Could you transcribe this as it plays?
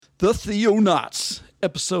The Theonauts,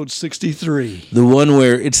 episode 63. The one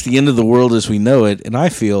where it's the end of the world as we know it, and I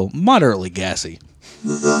feel moderately gassy.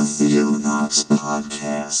 The Theonauts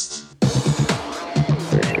Podcast.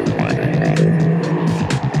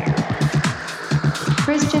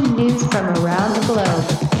 Christian news from around the globe.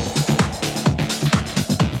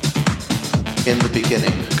 In the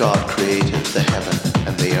beginning, God created the heaven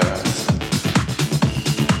and the earth.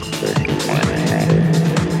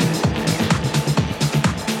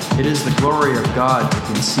 It is the glory of God to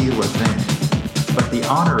conceal a thing, but the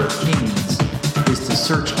honor of kings is to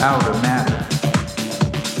search out a matter.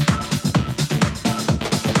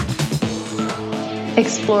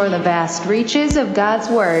 Explore the vast reaches of God's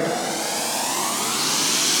Word.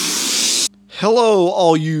 Hello,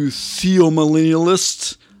 all you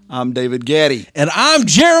Theomillennialists. I'm David Gaddy. And I'm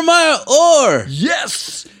Jeremiah Orr.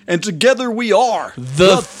 Yes! And together we are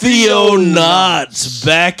The Theonauts.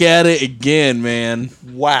 Back at it again, man.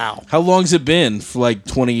 Wow. How long's it been? For like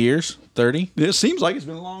 20 years? 30? It seems like it's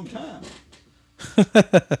been a long time.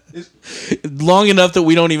 Long enough that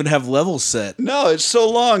we don't even have levels set. No, it's so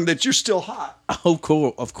long that you're still hot. Oh,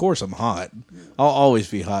 cool. Of course I'm hot. I'll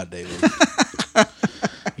always be hot, David.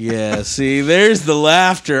 Yeah, see, there's the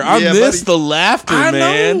laughter. I miss the laughter,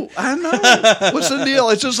 man. I know. What's the deal?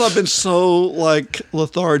 It's just I've been so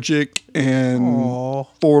lethargic and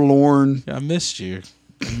forlorn. I missed you.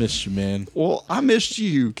 I missed you, man. Well, I missed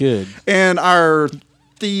you. Good. And our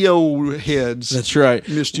Theo heads. That's right.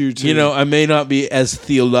 Missed you too. You know, I may not be as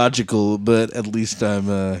theological, but at least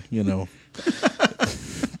I'm,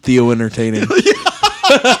 Theo entertaining.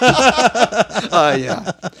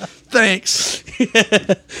 Yeah. Thanks.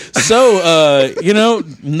 So,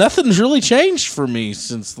 nothing's really changed for me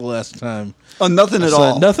since the last time. Nothing at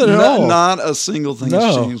all. Nothing at all. Not a single thing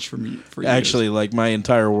has changed for you. Actually, like my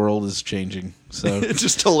entire world is changing. So it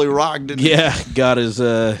just totally rocked. Didn't it? Yeah, God is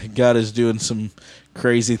doing some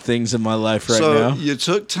crazy things in my life right now. So you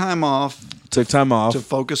took time off. Took time off to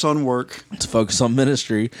focus on work. To focus on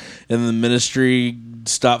ministry, and the ministry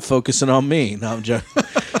stopped focusing on me. No, I'm joking.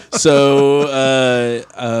 So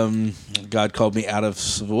God called me out of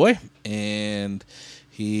Savoy, and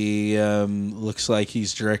he looks like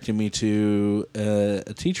he's directing me to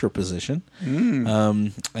a teacher position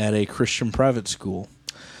at a Christian private school.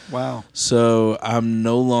 Wow. So I'm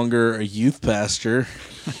no longer a youth pastor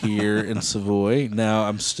here in Savoy. Now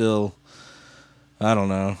I'm still, I don't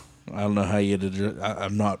know how you did.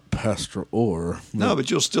 I'm not Pastor Orr. No,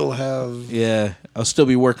 but you'll still have. Yeah, I'll still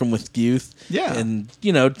be working with youth. Yeah, and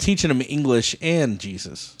teaching them English and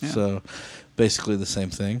Jesus. Yeah. So basically the same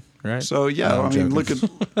thing, right? So yeah, I mean, look at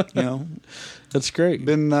that's great.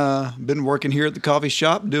 Been working here at the coffee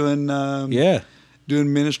shop doing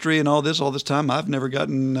doing ministry and all this time. I've never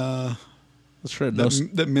gotten that's right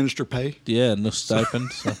that minister pay. Yeah, no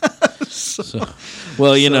stipend. So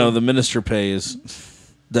the minister pay is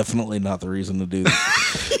definitely not the reason to do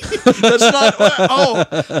that. That's not.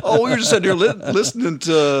 We were just sitting here listening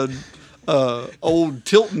to old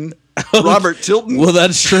Tilton, Robert Tilton. Well,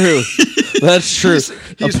 that's true. That's true.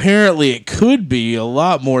 Apparently, it could be a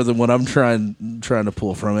lot more than what I'm trying to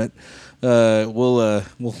pull from it. We'll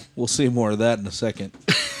see more of that in a second.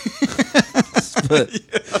 But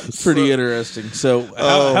it's pretty interesting. So,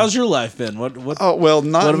 how's your life been? What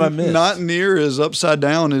have I missed? Not near as upside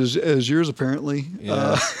down as yours, apparently.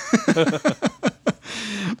 Yeah.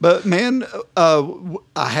 But man, I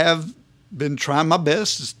have been trying my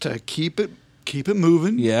best to keep it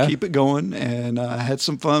moving, keep it going, and I had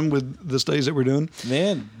some fun with the studies that we're doing.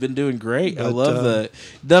 Man, been doing great. I love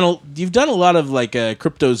you've done a lot of like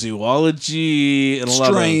cryptozoology and a lot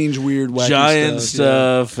of weird, wacky giant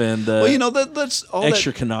stuff and that's all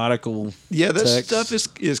extra canonical. Yeah, that text. stuff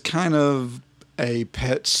is kind of a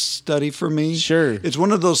pet study for me. Sure, it's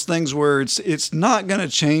one of those things where it's not going to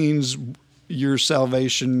change your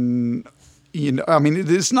salvation.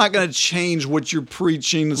 It's not going to change what you're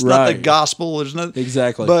preaching. It's not the gospel. There's not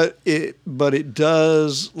exactly, but it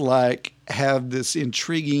does have this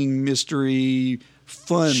intriguing mystery,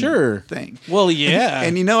 fun thing. Well, yeah,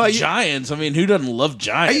 and giants. I mean, who doesn't love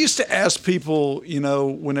giants? I used to ask people,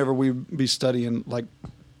 whenever we be studying,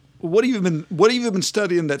 what have you been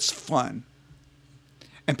studying that's fun?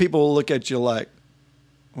 And people will look at you like,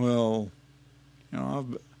 well, I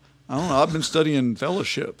don't know. I've been studying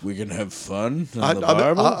fellowship. We can have fun in the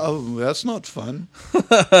Bible? That's not fun.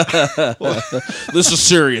 This is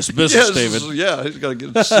serious business, David. He's got to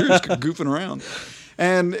get serious goofing around.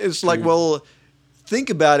 And it's like, well, think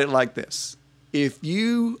about it like this. If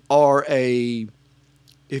you are if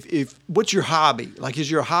what's your hobby? Like, is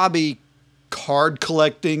your hobby card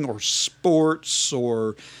collecting or sports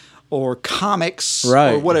or or comics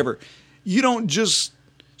Right. or whatever. You don't just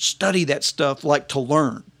study that stuff like to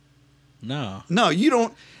learn. No. No, you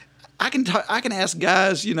don't. I can ask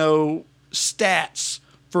guys, stats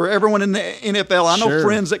for everyone in the NFL. I know Sure.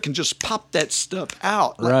 friends that can just pop that stuff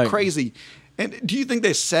out like Right. crazy. And do you think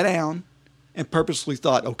they sat down and purposely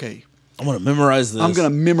thought, okay, I'm going to memorize this. I'm going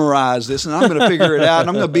to memorize this and I'm going to figure it out and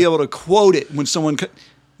I'm going to be able to quote it when someone.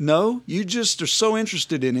 No, you just are so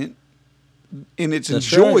interested in it and it's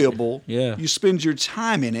That's right. enjoyable. Yeah. You spend your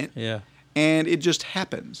time in it. Yeah. And it just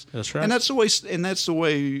happens. That's right. And that's the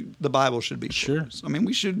way the Bible should be. for Sure. us. I mean,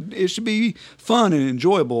 it should be fun and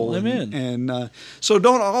enjoyable. Amen. And so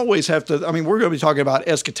don't always have to. I mean, we're going to be talking about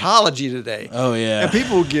eschatology today. Oh, yeah. And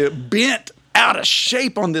people get bent out of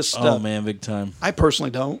shape on this stuff. Oh, man, big time. I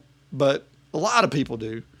personally don't, but a lot of people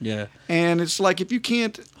do. Yeah. And it's like if you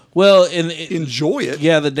can't Well, enjoy it.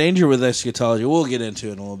 yeah, the danger with eschatology, we'll get into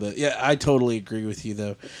it in a little bit. Yeah, I totally agree with you,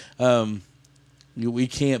 though. We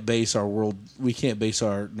can't base our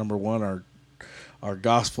number one, our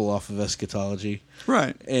gospel off of eschatology.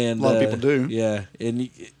 Right. And a lot of people do. Yeah. And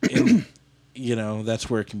that's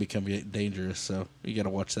where it can become dangerous. So you got to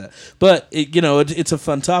watch that. But it's a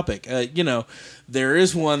fun topic. There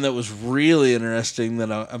is one that was really interesting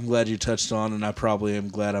that I'm glad you touched on, and I probably am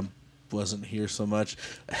glad I wasn't here so much.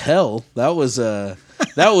 Hell, that was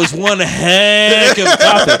one heck of a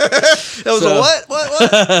topic. That was a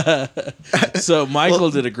what? So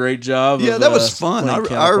Michael did a great job. Yeah, of, that was fun. playing I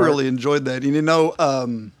counterpart. really enjoyed that.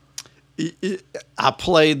 And I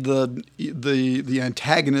played the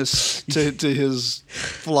antagonist to his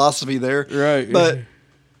philosophy there. Right. But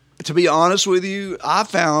to be honest with you, I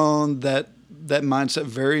found that mindset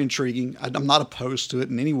very intriguing. I'm not opposed to it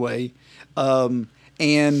in any way.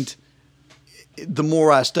 And the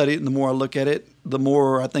more I study it and the more I look at it, the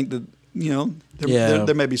more I think that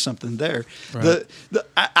there may be something there. Right.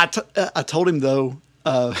 I told him though,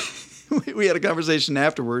 we had a conversation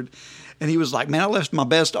afterward, and he was like, "Man, I left my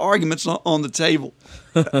best arguments on the table."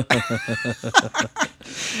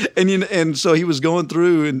 and so he was going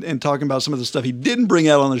through and talking about some of the stuff he didn't bring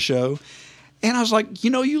out on the show, and I was like,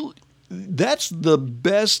 that's the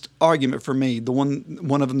best argument for me. The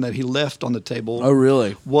one of them that he left on the table. Oh,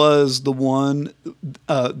 really? Was the one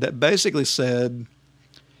that basically said,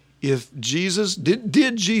 if Jesus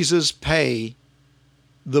did Jesus pay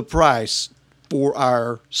the price for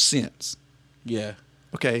our sins? Yeah.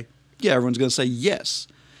 Okay. Yeah, everyone's going to say yes.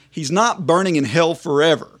 He's not burning in hell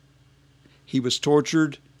forever. He was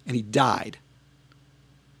tortured and he died.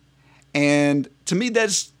 And to me,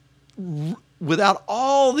 that's without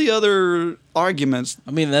all the other arguments.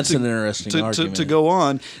 I mean, that's an interesting argument. To go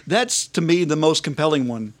on. That's, to me, the most compelling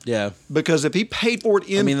one. Yeah. Because if he paid for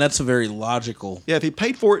it that's a very logical. Yeah, if he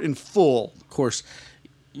paid for it in full. Of course,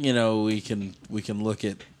 we can look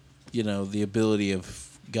at, the ability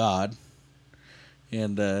of God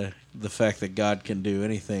and the fact that God can do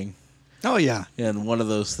anything. Oh, yeah. And one of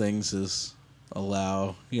those things is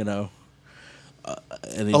allow, an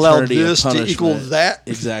allow eternity this of to punishment. equal that.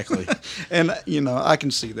 Exactly. And, I can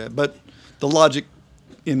see that. But the logic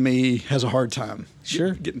in me has a hard time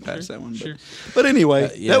getting past that one. Sure. But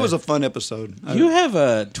anyway, yeah. that was a fun episode. You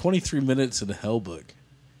have 23 minutes in the Hell book.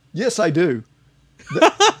 Yes, I do.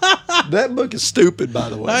 That book is stupid, by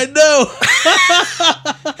the way. I know.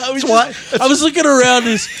 I was looking around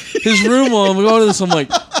his room while I'm going to this. I'm like,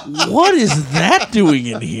 what is that doing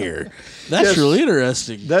in here? That's really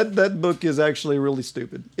interesting. That book is actually really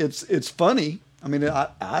stupid. It's funny. I mean, I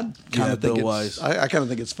kind of think I kind of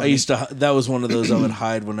think it's funny. That was one of those I would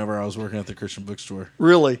hide whenever I was working at the Christian bookstore.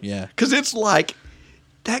 Really? Yeah. Because it's like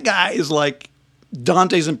that guy is like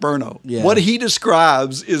Dante's Inferno. Yeah. What he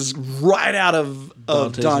describes is right out of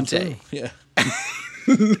Dante. Yeah.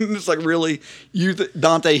 It's like really,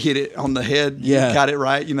 Dante hit it on the head. Yeah. Got it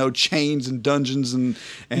right. Chains and dungeons and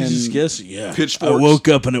just guess, yeah. pitchforks. I woke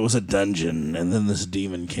up and it was a dungeon, and then this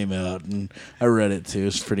demon came out, and I read it too.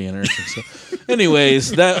 It's pretty interesting. So,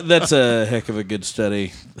 anyways, that's a heck of a good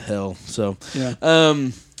study. Hell, so yeah.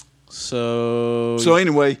 So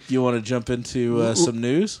anyway, you want to jump into some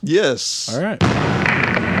news? Yes. All right.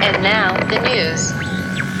 And now the news.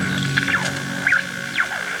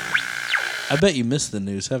 I bet you missed the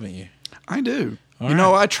news, haven't you? I do. All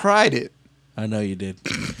right. I tried it. I know you did.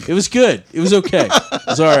 It was good. It was okay. It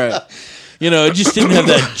was all right. It just didn't have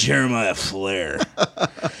that Jeremiah flair.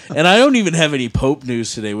 And I don't even have any Pope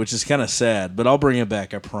news today, which is kind of sad, but I'll bring it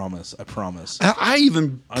back. I promise. I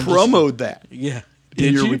even promoted that. Yeah. in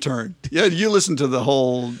Did your you? return. Yeah, you listened to the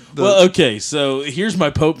whole. Well, okay, so here's my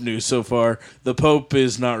Pope news so far. The Pope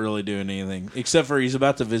is not really doing anything, except for he's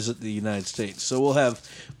about to visit the United States. So we'll have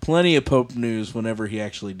plenty of Pope news whenever he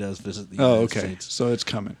actually does visit the United okay. States. So it's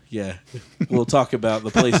coming. Yeah. We'll talk about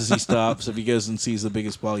the places he stops, if he goes and sees the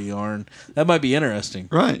biggest ball of yarn. That might be interesting.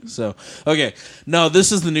 Right. So, okay. No,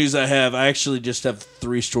 this is the news I have. I actually just have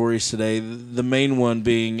 3 stories today. The main one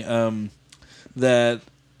being that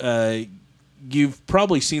you've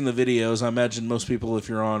probably seen the videos. I imagine most people, if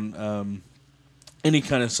you're on any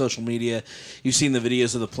kind of social media, you've seen the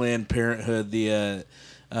videos of the Planned Parenthood, the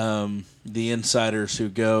insiders who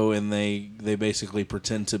go and they basically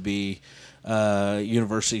pretend to be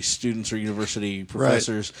university students or university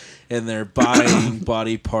professors, and they're buying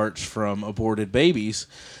body parts from aborted babies.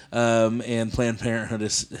 And Planned Parenthood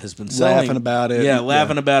has been selling, Laughing about it. yeah,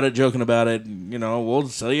 laughing about it, joking about it. You know, we'll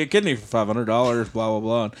sell you a kidney for $500, blah blah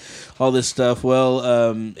blah, and all this stuff.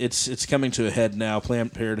 Well, it's coming to a head now.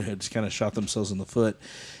 Planned Parenthood's kind of shot themselves in the foot,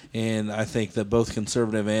 and I think that both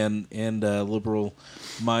conservative and liberal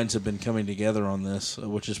minds have been coming together on this,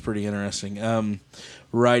 which is pretty interesting.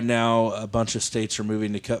 Right now, a bunch of states are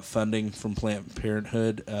moving to cut funding from Planned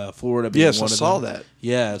Parenthood. Florida being Yes, I one of saw them. that.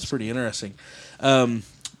 Yeah, it's pretty interesting.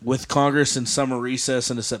 With Congress in summer recess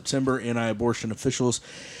into September, anti-abortion officials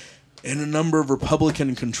in a number of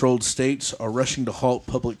Republican-controlled states are rushing to halt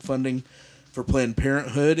public funding for Planned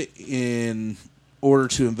Parenthood in order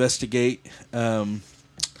to investigate in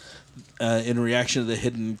reaction to the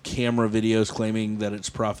hidden camera videos claiming that it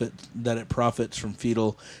profits from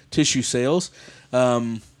fetal tissue sales.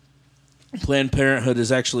 Planned Parenthood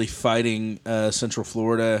is actually fighting Central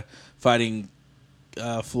Florida,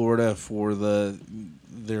 Florida for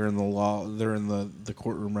they're in the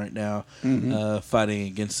courtroom right now, fighting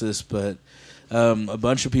against this. But a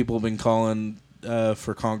bunch of people have been calling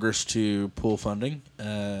for Congress to pull funding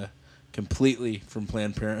completely from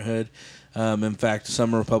Planned Parenthood. In fact,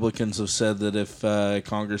 some Republicans have said that if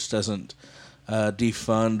Congress doesn't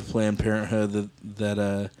defund Planned Parenthood,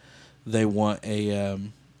 that they want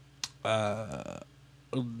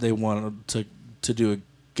to do a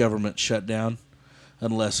government shutdown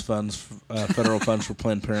unless federal funds for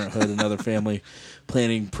Planned Parenthood and other family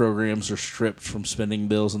planning programs are stripped from spending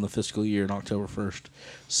bills in the fiscal year on October 1st.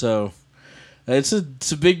 So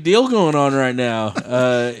it's a big deal going on right now.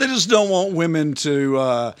 They just don't want women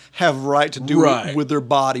to have right to do with their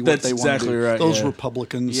body what That's they exactly want to do. right, Those yeah.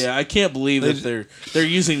 Republicans. Yeah, I can't believe that they're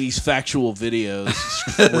using these factual videos.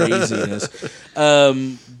 It's craziness.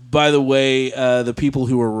 By the way, the people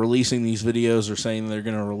who are releasing these videos are saying they're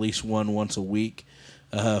going to release one once a week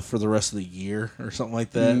for the rest of the year or something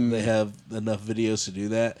like that. They have enough videos to do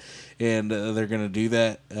that, and they're going to do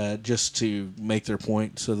that just to make their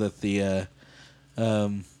point, so that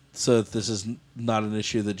so that this is not an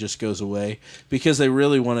issue that just goes away, because they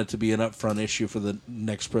really want it to be an upfront issue for the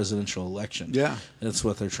next presidential election. Yeah. That's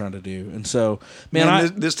what they're trying to do. And so,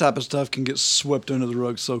 man, this type of stuff can get swept under the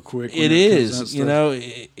rug so quick. it is,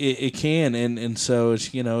 it can. And so it's,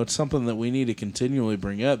 it's something that we need to continually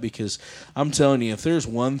bring up, because I'm telling you, if there's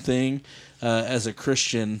one thing as a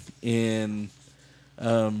Christian in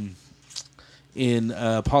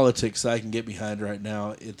politics that I can get behind right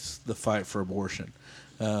now, it's the fight for abortion.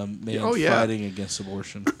 Fighting against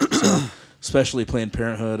abortion. So, especially Planned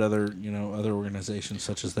Parenthood, other organizations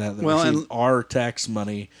such as that receive our tax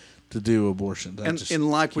money to do abortion.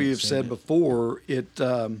 And like we have said before,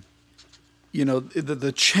 the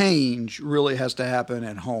change really has to happen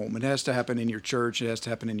at home. It has to happen in your church. It has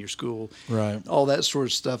to happen in your school. Right. All that sort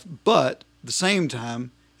of stuff. But at the same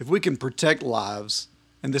time, if we can protect lives,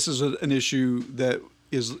 and this is an issue that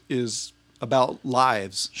is about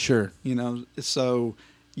lives. Sure. So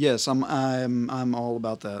yes, I'm all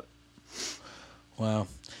about that. Wow.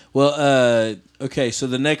 Well, okay. So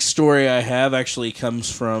the next story I have actually comes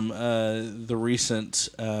from the recent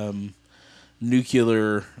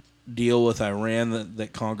nuclear deal with Iran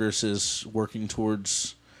that Congress is working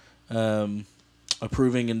towards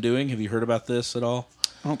approving and doing. Have you heard about this at all?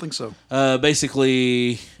 I don't think so.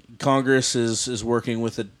 Basically, Congress is working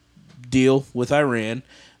with a deal with Iran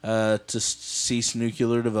to cease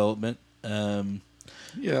nuclear development.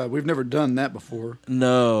 Yeah, we've never done that before.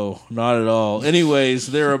 No, not at all. Anyways,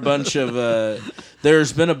 there are a bunch of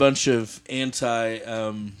there's been a bunch of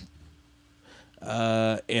anti-deal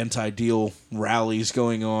rallies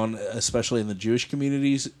going on, especially in the Jewish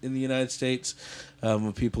communities in the United States,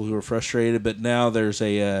 with people who are frustrated. But now there's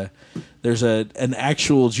an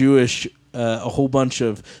actual Jewish, a whole bunch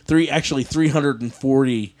of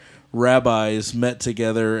 340 rabbis met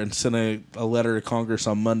together and sent a letter to Congress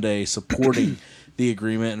on Monday supporting the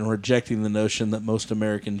agreement and rejecting the notion that most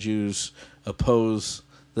American Jews oppose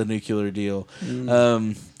the nuclear deal.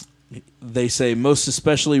 They say, most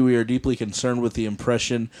especially, we are deeply concerned with the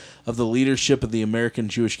impression of the leadership of the American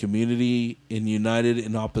Jewish community in united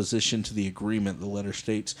in opposition to the agreement, the letter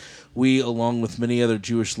states. We, along with many other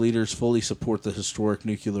Jewish leaders, fully support the historic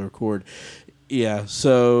nuclear accord. Yeah,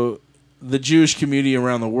 so the Jewish community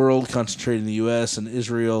around the world, concentrated in the U.S. and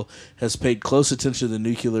Israel, has paid close attention to the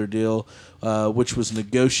nuclear deal, which was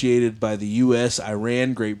negotiated by the U.S.,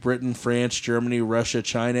 Iran, Great Britain, France, Germany, Russia,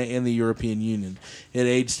 China, and the European Union. It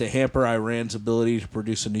aids to hamper Iran's ability to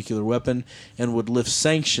produce a nuclear weapon and would lift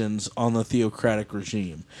sanctions on the theocratic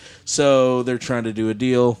regime. So they're trying to do a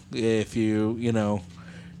deal. If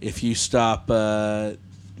you stop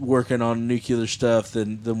working on nuclear stuff,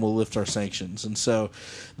 then we'll lift our sanctions. And so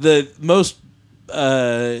the most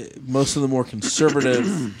of the more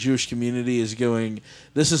conservative Jewish community is going,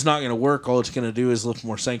 this is not going to work. All it's going to do is lift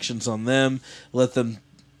more sanctions on them, let them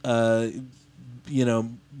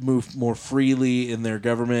move more freely in their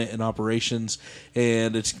government and operations,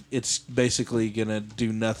 and it's basically going to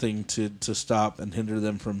do nothing to stop and hinder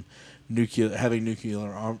them from having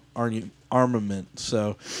nuclear armament.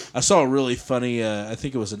 So I saw a really funny, I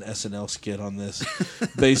think it was an SNL skit on this.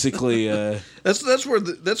 Basically, that's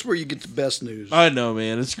where you get the best news. I know,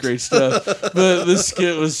 man, it's great stuff. But this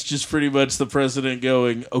skit was just pretty much the president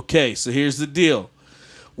going, okay, so here's the deal.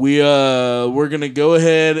 We're gonna go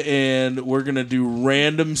ahead and we're gonna do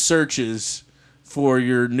random searches for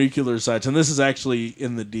your nuclear sites, and this is actually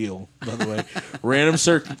in the deal, by the way. Random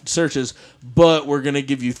searches, but we're going to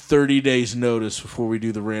give you 30 days notice before we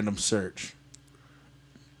do the random search.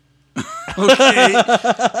 Okay.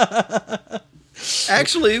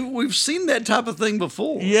 Actually, we've seen that type of thing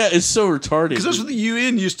before. Yeah, it's so retarded. Because that's what the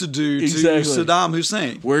UN used to do to Exactly. Saddam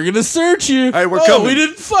Hussein. We're going to search you. Hey, we're coming. We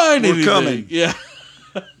didn't find anything. We're coming. Yeah.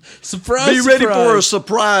 Surprise, Be ready surprise. for a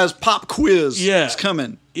surprise pop quiz. Yeah. It's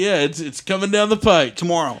coming Yeah, it's coming down the pike.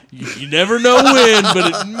 tomorrow. You never know when,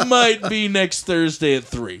 but it might be next Thursday at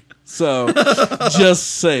 3. So, just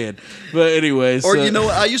saying. But anyways. Or,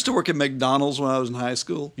 I used to work at McDonald's when I was in high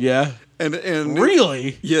school. Yeah. And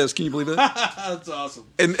Really? Yes, can you believe that? That's awesome.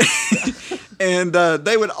 And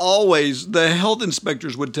they would always, the health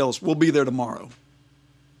inspectors would tell us, we'll be there tomorrow.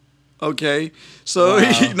 Okay, so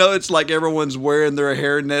Wow. it's like everyone's wearing their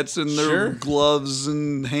hair nets and their Sure. gloves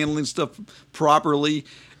and handling stuff properly,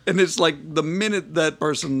 and it's like the minute that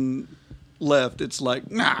person left, it's like,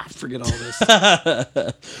 nah, forget all this.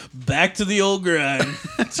 Back to the old grind.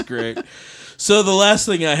 That's great. So the last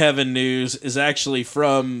thing I have in news is actually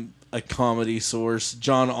from a comedy source.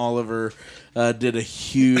 John Oliver did a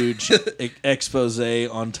huge expose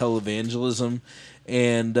on televangelism.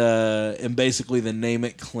 And basically the name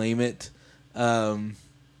it, claim it Yeah,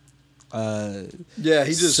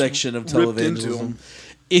 he just section of ripped into televangelism. him.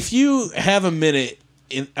 If you have a minute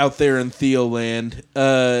out there in Theoland,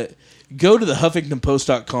 go to the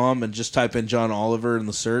HuffingtonPost.com and just type in John Oliver in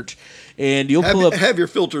the search, and you'll pull up. Have your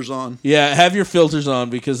filters on. Yeah, have your filters on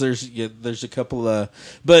because there's a couple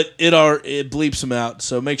but it bleeps them out.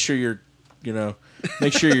 So make sure your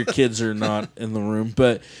kids are not in the room.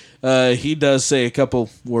 But he does say a couple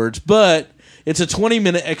words, but it's a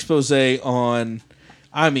 20-minute expose on.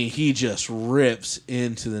 I mean, he just rips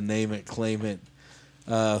into the name it, claim it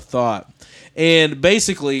thought. And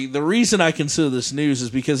basically, the reason I consider this news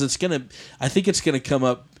is because I think it's gonna come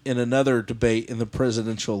up in another debate in the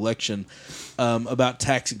presidential election about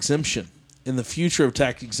tax exemption and the future of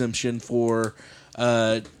tax exemption for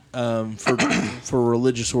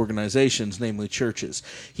religious organizations, namely churches.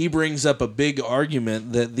 He brings up a big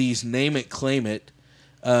argument that these name it, claim it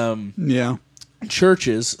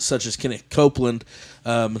churches, such as Kenneth Copeland,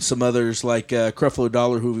 and some others like Creflo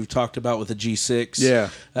Dollar, who we've talked about with the G6.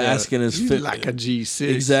 Asking his like a G6.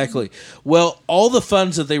 Exactly. Well, all the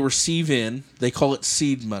funds that they receive they call it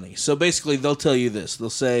seed money. So basically, they'll tell you this. They'll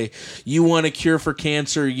say, you want a cure for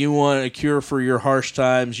cancer, you want a cure for your harsh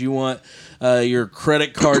times, you want your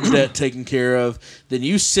credit card debt taken care of, then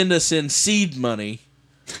you send us in seed money.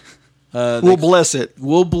 We'll bless it.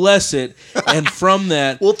 We'll bless it, and from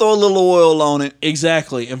that, We'll throw a little oil on it.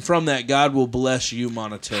 exactly, and from that, God will bless you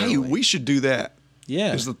monetarily. Hey, we should do that. yeah.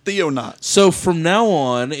 As the Theonauts. So from now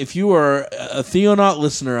on, if you are a Theonaut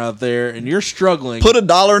listener out there and you're struggling, Put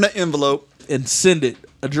 $1 in an envelope. and send it.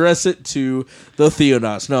 Address it to the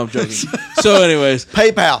Theonauts. No, I'm joking. So, anyways,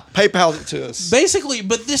 PayPal it to us. basically,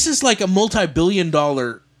 but this is like a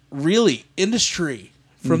multi-billion-dollar, really, industry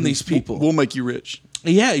from these people. We'll make you rich.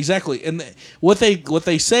 Yeah, exactly. And what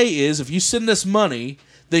they say is, if you send us money,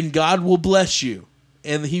 then God will bless you,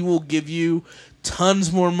 and He will give you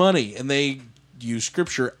tons more money. And they use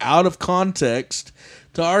scripture out of context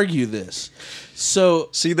to argue this. So,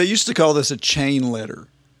 See, they used to call this a chain letter.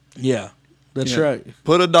 yeah, that's Yeah. right.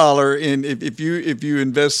 Put $1 in if you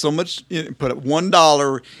invest so much, put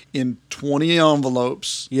 $1 in 20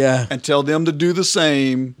 envelopes. Yeah. and tell them to do the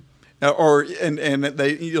same, or and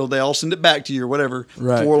they they all send it back to you or whatever.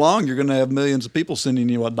 Right. Before long, you're going to have millions of people sending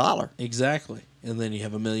you $1. Exactly. And then you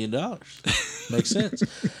have $1 million. Makes sense.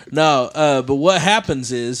 No, but what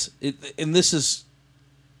happens is, and this is,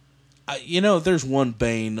 if there's one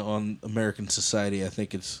bane on American society, I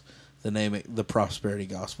think it's the prosperity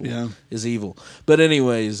gospel is evil. But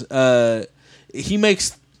anyways, he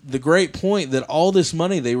makes the great point that all this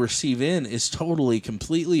money they receive in is totally,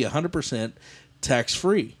 completely, 100%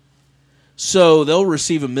 tax-free. So they'll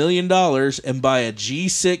receive $1 million and buy a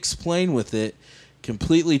G6 plane with it,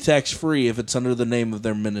 completely tax-free if it's under the name of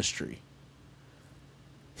their ministry.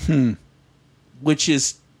 Which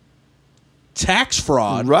is tax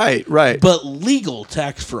fraud. Right. But legal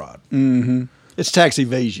tax fraud. It's tax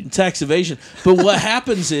evasion. Tax evasion. But what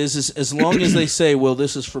happens is as long as they say, well,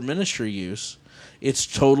 this is for ministry use, it's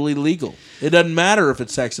totally legal. It doesn't matter if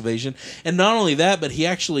it's tax evasion. And not only that, but he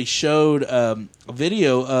actually showed a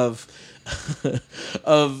video of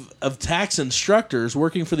of tax instructors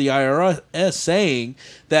working for the IRS saying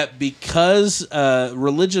that because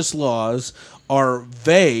religious laws are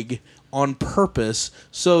vague on purpose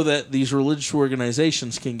so that these religious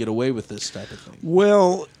organizations can get away with this type of thing.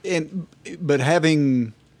 Well, but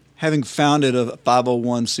having founded a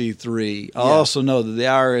 501c3, I also know that the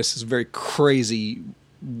IRS is very crazy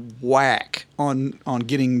whack on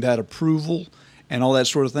getting that approval and all that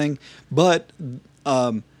sort of thing. But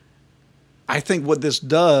I think what this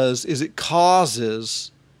does is it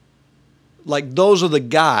causes, like, those are the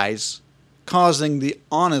guys causing the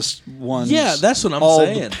honest ones. Yeah, that's what I'm all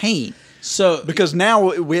saying. the pain. So Because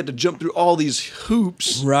now we had to jump through all these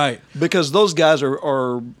hoops, right. Because those guys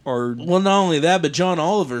are Well, not only that, but John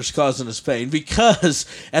Oliver's causing us pain because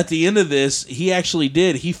at the end of this, he actually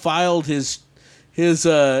did. He filed his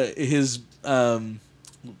television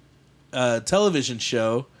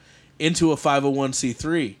show into a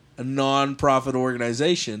 501c3, a non-profit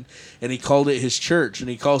organization, and he called it his church, and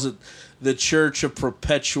he calls it the Church of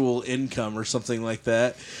Perpetual Income or something like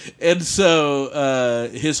that. And so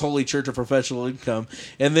his Holy Church of Perpetual Income.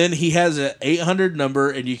 And then he has an 800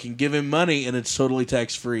 number, and you can give him money, and it's totally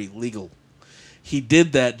tax-free, legal. He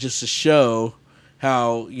did that just to show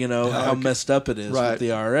how messed up it is with the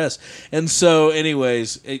IRS. And so,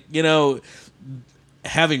 anyways,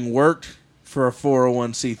 having worked for a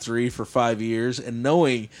 401c3 for 5 years and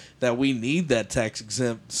knowing that we need that tax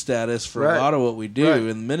exempt status for a lot of what we do in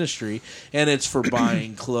the ministry, and it's for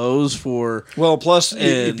buying clothes, plus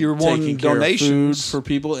if you're wanting donations food for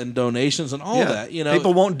people and donations and all that,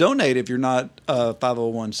 people won't donate if you're not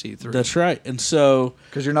 501c3. That's right. And so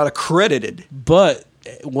because you're not accredited. But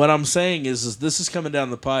what I'm saying is this is coming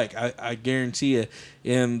down the pike. I guarantee you,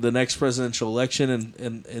 in the next presidential election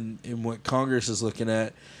and what Congress is looking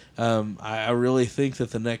at, I really think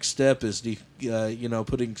that the next step is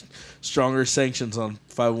putting stronger sanctions on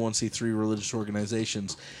 501c3 religious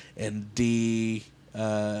organizations and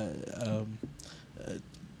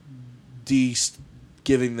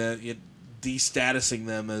de-statusing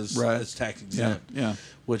them as tax exempt,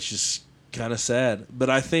 which is kind of sad.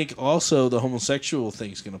 But I think also the homosexual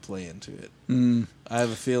thing's going to play into it. I have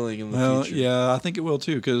a feeling in the future. Yeah, I think it will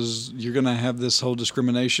too, because you're going to have this whole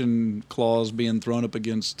discrimination clause being thrown up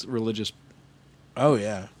against religious. Oh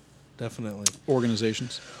yeah, definitely.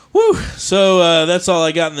 Organizations. Woo! So that's all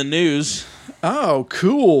I got in the news. Oh,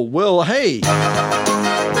 cool. Well, hey.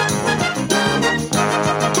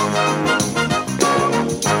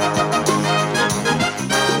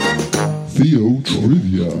 Theo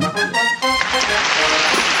Trivia.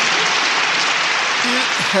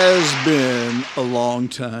 Has been a long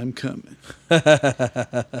time coming.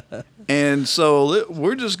 And so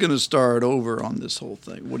we're just going to start over on this whole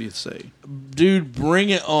thing. What do you say? Dude, bring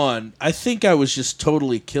it on. I think I was just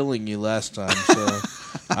totally killing you last time, so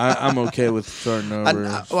I'm okay with starting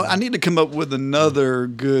over. I need to come up with another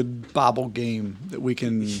good Bible game that we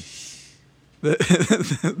can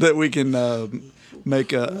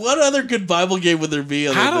make a. What other good Bible game would there be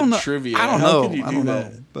other than trivia? I don't How know. could you I do don't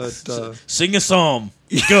that? know. But sing a psalm.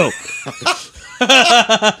 Go.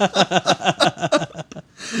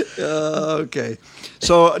 Okay.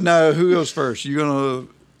 So now, who goes first? You gonna?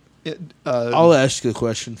 I'll ask you a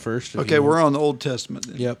question first. Okay, we're on the Old Testament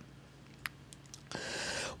then. Yep.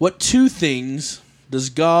 What two things does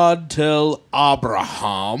God tell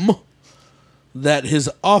Abraham that his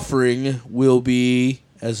offering will be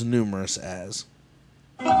as numerous as?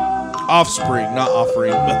 Offspring, not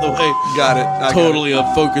offering, by the way. Got it. I got Totally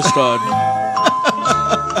focused on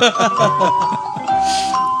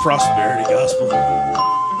prosperity gospel.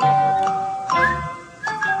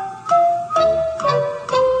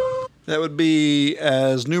 That would be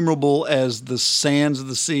as numerable as the sands of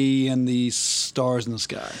the sea and the stars in the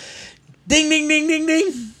sky. Ding, ding, ding, ding,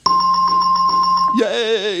 ding.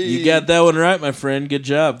 Yay! You got that one right, my friend. Good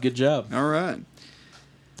job. Good job. All right.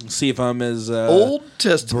 Let's see if I'm as Old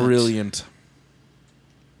Testament. brilliant.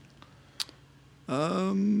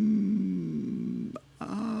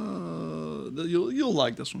 You'll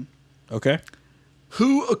like this one. Okay.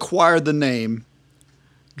 Who acquired the name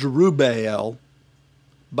Jerubbaal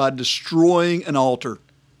by destroying an altar?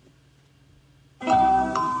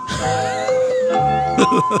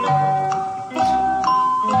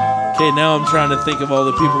 Okay, now I'm trying to think of all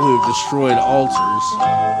the people who have destroyed altars.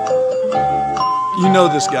 You know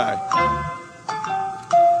this guy.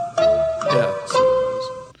 Yeah.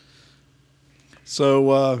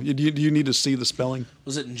 So, do you need to see the spelling?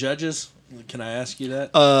 Was it in Judges? Can I ask you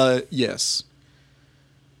that? Yes.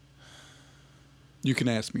 You can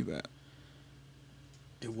ask me that.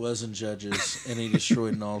 It was in Judges, and he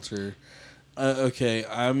destroyed an altar. Okay,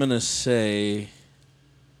 I'm going to say...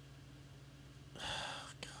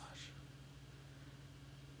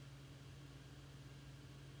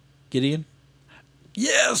 Gideon?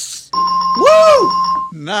 Yes. Woo!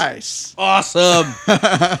 Nice. Awesome.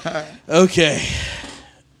 Okay.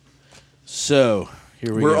 So,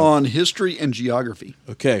 here we We're go. on history and geography.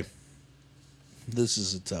 Okay. This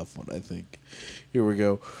is a tough one, I think. Here we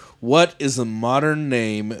go. What is the modern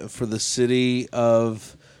name for the city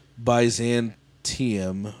of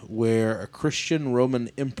Byzantium where a Christian Roman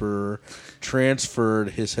emperor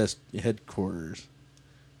transferred his headquarters?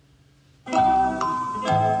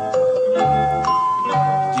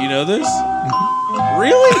 Do you know this?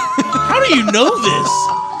 Really? How do you know this?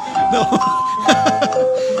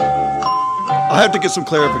 I have to get some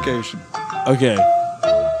clarification. Okay.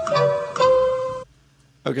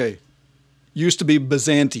 Okay. Used to be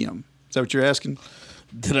Byzantium. Is that what you're asking?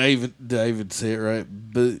 Did I even say it right?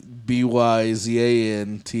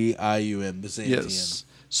 Byzantium. Byzantium. Yes.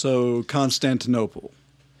 So Constantinople.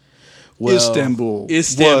 Well, Istanbul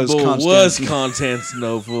was was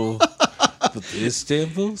Constantinople. But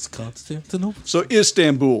Istanbul's Constantinople. So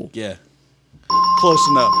Istanbul. Yeah. Close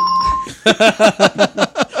enough.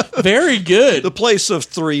 Very good. The place of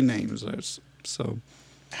three names. So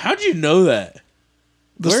How'd you know that?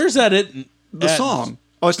 Where's that in the song?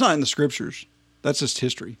 Oh, it's not in the scriptures. That's just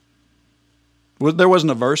history. Well, there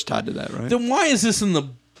wasn't a verse tied to that, right? Then why is this in the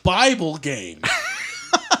Bible game?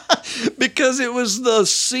 Because it was the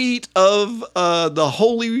seat of the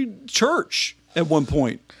Holy Church at one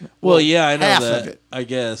point. Well, yeah, I know half that. of it. I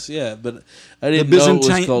guess, yeah, but I The didn't know it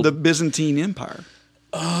was called. the Byzantine Empire.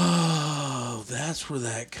 Oh, that's where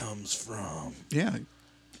that comes from. Yeah.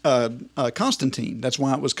 Constantine. That's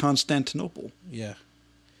why it was Constantinople. Yeah.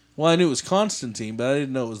 Well, I knew it was Constantine, but I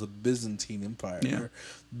didn't know it was the Byzantine Empire. Yeah. Or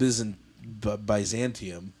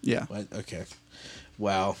Byzantium. Yeah. Okay.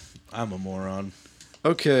 Wow. I'm a moron.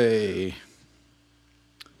 Okay.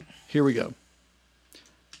 Here we go.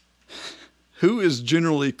 Who is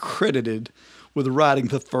generally credited with writing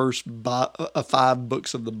the first 5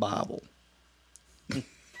 books of the Bible?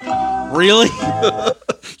 Really?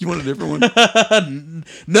 You want a different one?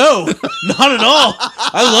 No, not at all.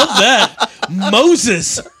 I love that.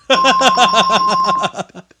 Moses.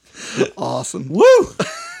 Awesome. Woo.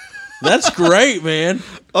 That's great, man.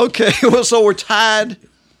 Okay, well, so we're tied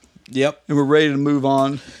Yep. and we're ready to move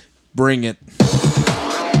on. Bring it.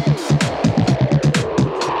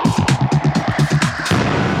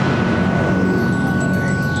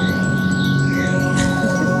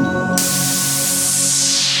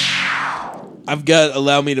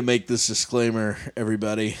 Allow me to make this disclaimer,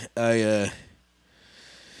 everybody. I'm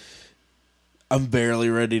barely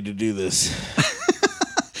ready to do this.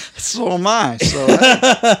 So am I. So,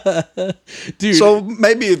 Dude. so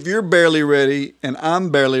maybe if you're barely ready and I'm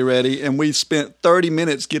barely ready and we've spent 30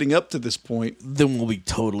 minutes getting up to this point, then we'll be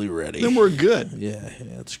totally ready. then we're good. Yeah,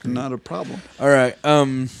 that's great. Not a problem. All right.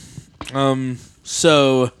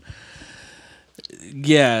 So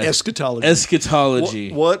yeah. Eschatology.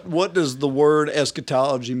 Eschatology. What does the word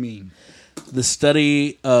eschatology mean? The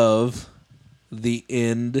study of the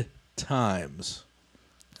end times.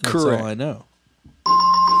 That's Correct. all I know. All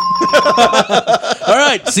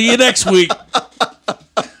right. See you next week.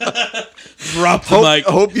 Drop the mic.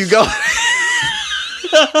 Hope you got.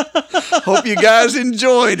 Hope you guys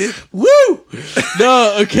enjoyed it. Woo!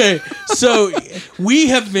 No, okay. So We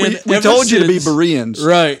have been. We ever told you to be since- Bereans.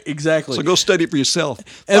 Right, exactly. So go study it for yourself.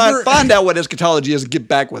 Ever- Find out what eschatology is and get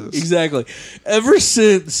back with us. Exactly. Ever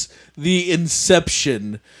since the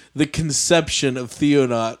inception, the conception of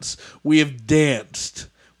Theonauts, we have danced.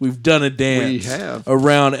 We've done a dance We have.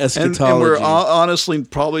 around And eschatology. we're honestly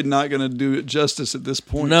probably not going to do it justice at this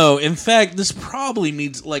point. No, in fact, this probably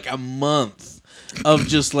needs like a month of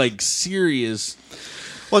just like serious.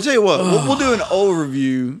 Well, I'll tell you what. We'll do an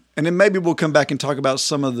overview, and then maybe we'll come back and talk about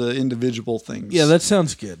some of the individual things. Yeah, that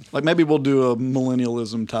sounds good. Like maybe we'll do a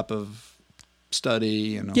millennialism type of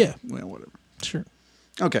study. Yeah. Well, whatever. Sure.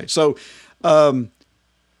 Okay, so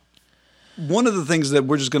one of the things that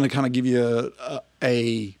we're just going to kind of give you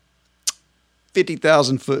a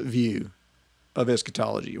 50,000-foot view of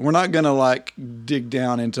eschatology. We're not going to like dig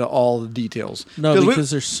down into all the details. No, because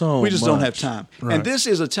there's so we just don't much. have time. Right. And this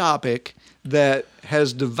is a topic that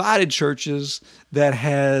has divided churches, that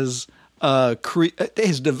has it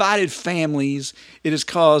has divided families. It has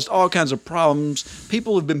caused all kinds of problems.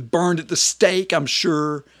 People have been burned at the stake, I'm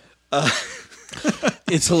sure.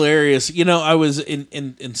 It's hilarious. You know, I was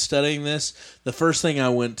in studying this. The first thing I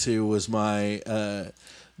went to was my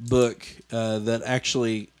book that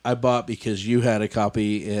actually I bought because you had a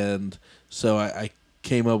copy, and so I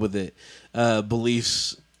came up with it.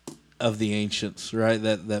 Beliefs of the Ancients, right?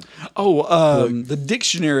 That the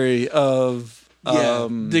dictionary of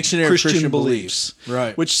Dictionary of Christian Beliefs.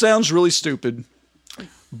 Right. Which sounds really stupid,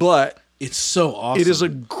 but it's so awesome. it is a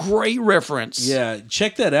great reference. Yeah,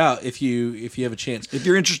 check that out if you have a chance. If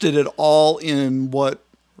you're interested at all in what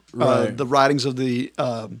Right. the writings of the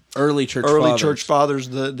Early church fathers,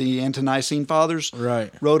 the Ante-Nicene fathers,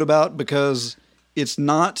 Right. wrote about, because it's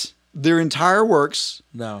not their entire works,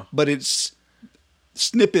 No. but it's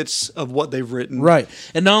snippets of what they've written. Right,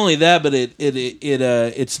 and not only that, but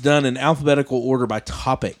it's done in alphabetical order by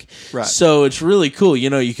topic. Right. So it's really cool. You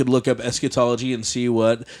know, you could look up eschatology and see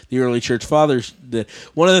what the early church fathers did.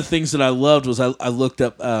 One of the things that I loved was I looked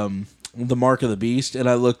up the mark of the beast, and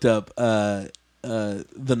I looked up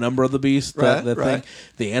the number of the beast, that Right. thing,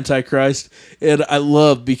 the Antichrist, and I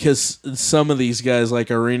love because some of these guys like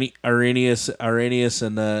Irenaeus,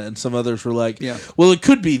 and some others were like, Yeah. well, it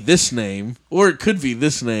could be this name, or it could be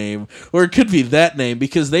this name, or it could be that name,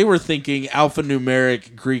 because they were thinking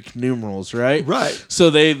alphanumeric Greek numerals, right? Right. So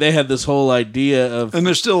they had this whole idea of. And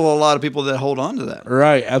there's still a lot of people that hold on to that.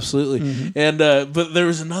 Right, absolutely. Mm-hmm. And but there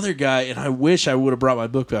was another guy, and I wish I would have brought my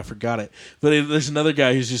book, but I forgot it. But there's another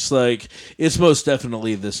guy who's just like, it's most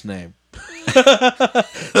definitely this name.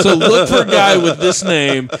 So look for a guy with this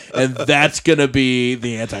name, and that's gonna be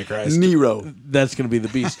the Antichrist. Nero. That's gonna be the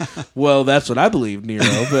beast. Well, that's what I believe, Nero.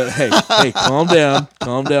 But hey, calm down.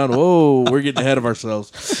 Whoa, we're getting ahead of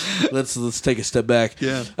ourselves. Let's take a step back.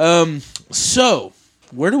 Yeah. So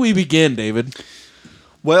where do we begin, David?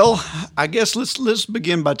 Well, I guess let's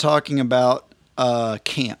begin by talking about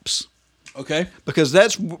camps, Okay. because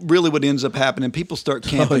that's really what ends up happening. People start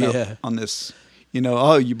camping yeah. up on this. You know,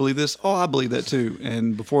 oh, you believe this? Oh, I believe that too.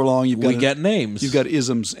 And before long, We got names. You've got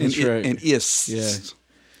isms and That's right. and ists. Yeah.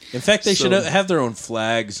 In fact, they should So- have their own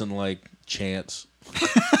flags and like chants.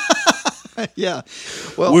 Yeah.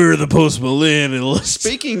 Well, We're the post-millennialists.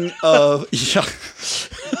 speaking of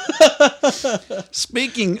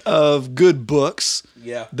speaking of good books,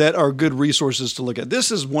 Yeah. that are good resources to look at.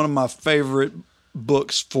 This is one of my favorite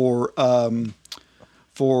books for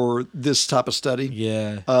this type of study.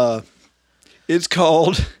 Yeah. It's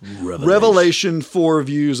called Revelation 4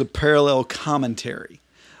 Views, a Parallel Commentary,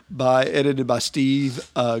 edited by Steve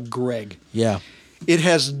Gregg. Yeah. It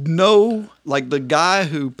has no, like, the guy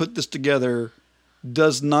who put this together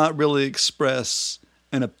does not really express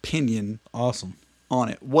an opinion Awesome. on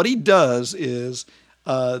it. What he does is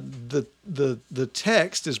the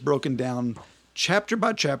text is broken down chapter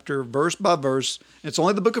by chapter, verse by verse. It's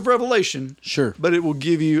only the book of Revelation. Sure. But it will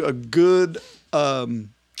give you a good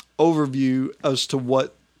overview as to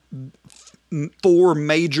what four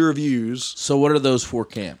major views. So what are those four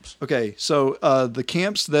camps? Okay, so the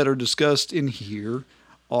camps that are discussed in here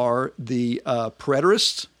are the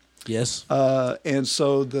preterist. Yes. And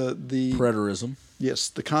so the Preterism. yes,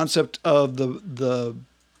 the concept of the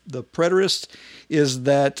preterist is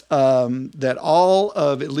that that all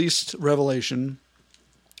of at least Revelation,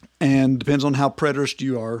 and depends on how preterist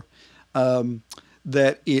you are,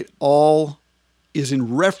 that it all is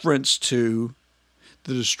in reference to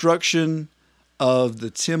the destruction of the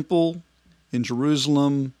temple in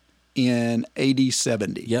Jerusalem in AD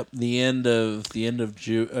 70. Yep, the end of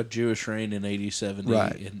Jewish reign in AD 70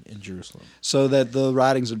 Right. in Jerusalem, So that the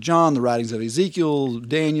writings of John, the writings of Ezekiel,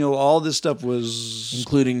 Daniel, all this stuff was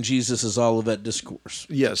including Jesus' Olivet Discourse.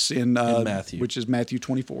 in Matthew. which is Matthew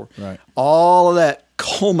 24. Right. All of that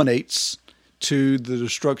culminates to the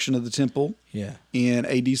destruction of the temple Yeah, in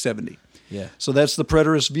AD 70. yeah, So that's the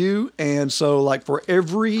preterist view. And so, like, for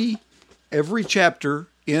every chapter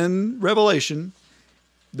in Revelation,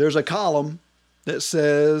 there's a column that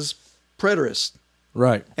says preterist.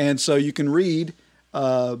 right. And so you can read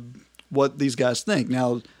what these guys think.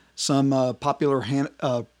 Now, some popular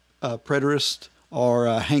preterists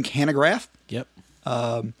are Hank Hanegraaff. Yep.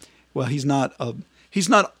 Well, he's not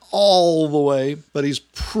all the way, but he's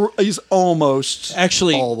almost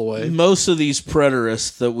Actually, all the way. most of these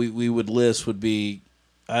preterists that we would list would be.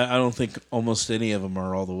 I don't think almost any of them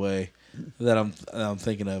are all the way that I'm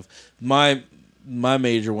thinking of. My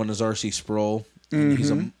major one is R.C. Sproul.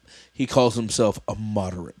 And he calls himself a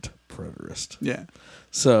moderate preterist. Yeah.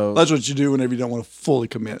 So That's what you do whenever you don't want to fully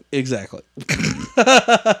commit. exactly.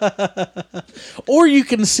 Or you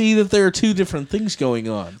can see that there are two different things going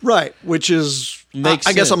on. Right, which is, Makes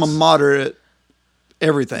I guess I'm a sense. moderate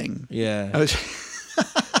everything. Yeah,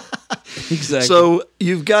 exactly. So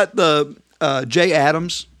you've got the Jay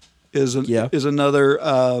Adams is Yeah. another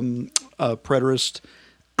preterist.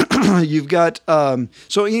 You've got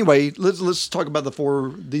so anyway, let's talk about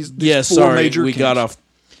the these yeah, four sorry, major we got camps. off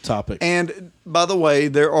topic. And by the way,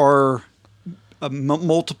 there are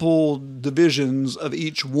multiple divisions of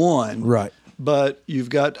each one. Right. But you've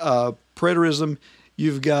got preterism,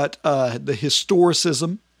 you've got the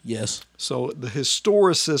historicism. Yes. So the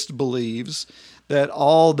historicist believes that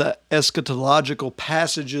all the eschatological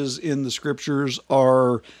passages in the scriptures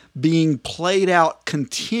are being played out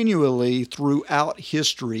continually throughout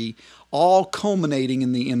history, all culminating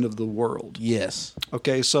in the end of the world. Yes.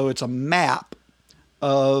 Okay, so it's a map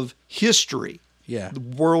of history, Yeah.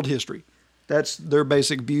 world history. That's their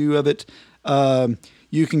basic view of it.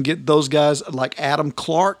 You can get those guys like Adam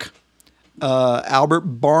Clark, Albert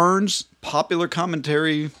Barnes, popular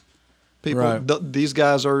commentary people. Right. These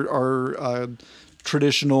guys are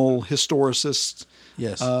traditional historicists.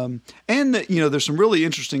 Yes. And there's some really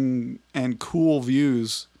interesting and cool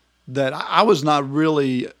views that I was not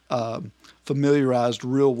really familiarized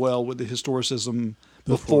real well with the historicism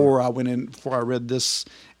before I read this.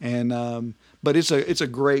 And but it's a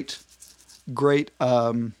great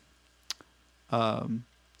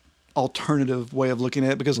alternative way of looking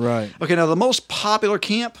at it because Right. okay, now the most popular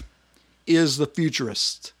camp is the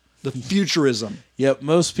futurist, the futurism. Yep,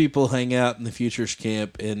 most people hang out in the futures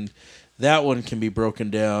camp, and that one can be broken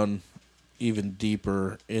down even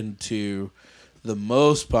deeper into the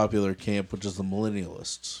most popular camp, which is the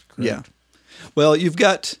millennialists. Correct? Yeah. Well, you've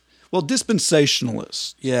got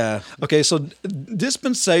dispensationalists. Yeah. Okay, so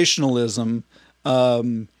dispensationalism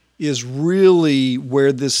is really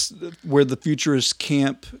where the futurist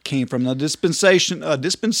camp came from. Now,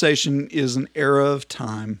 dispensation is an era of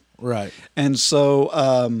time, Right. and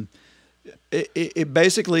so it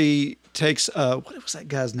basically takes what was that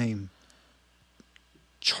guy's name?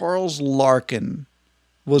 Charles Larkin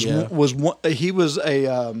was Yeah. one. He was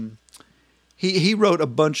a he wrote a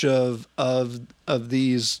bunch of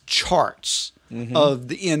these charts of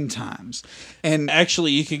the end times, and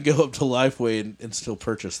Actually, you can go up to Lifeway and still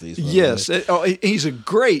purchase these. by the yes, way. he's a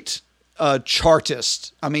great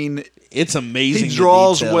chartist. I mean, It's amazing. he the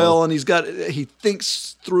draws detail. well, and he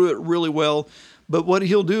thinks through it really well. But what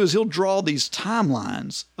he'll do is he'll draw these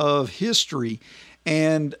timelines of history,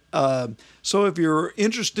 and so if you're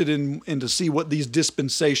interested in to see what these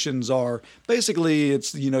dispensations are, basically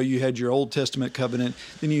it's you had your Old Testament covenant,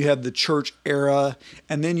 then you have the church era,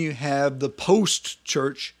 and then you have the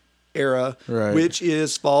post-church era, Right. which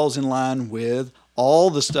falls in line with all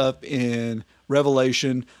the stuff in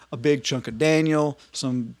Revelation, a big chunk of Daniel,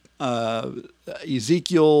 some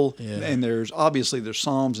Ezekiel, Yeah. and there's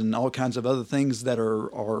Psalms and all kinds of other things that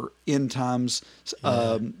are end times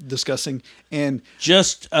discussing. And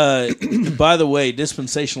Just by the way,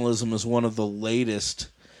 dispensationalism is one of the latest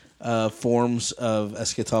forms of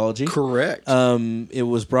eschatology. correct. It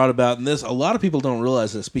was brought about in this. A lot of people don't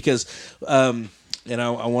realize this because, and I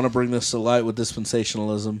want to bring this to light with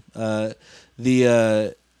dispensationalism.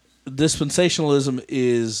 The dispensationalism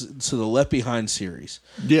is the Left Behind series,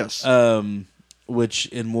 yes. which,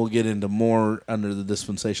 and we'll get into more under the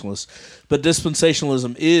dispensationalists. But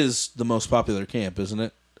dispensationalism is the most popular camp, isn't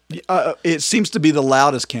it? It seems to be the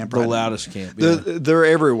loudest camp. The right now. loudest camp. Yeah. They're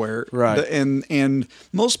everywhere, Right. And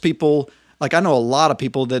most people, Like I know a lot of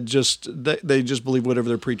people that they just believe whatever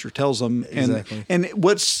their preacher tells them. Exactly. And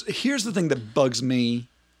here's the thing that bugs me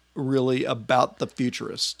really about the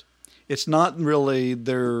futurist. It's not really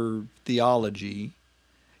their theology.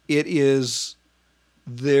 It is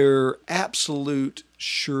their absolute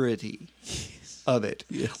surety of it.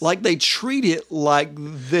 Yes. Like they treat it like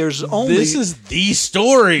there's only This is the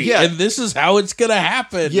story, Yeah. and this is how it's gonna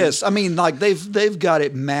happen. Yes, I mean like they've got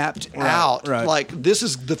it mapped out. right. Like this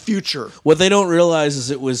is the future. What they don't realize is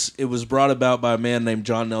it was brought about by a man named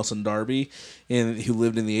John Nelson Darby, who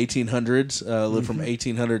lived in the 1800s, lived from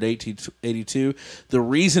 1800 to 1882. The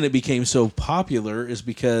reason it became so popular is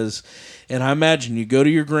because, and I imagine you go to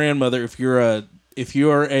your grandmother if you're a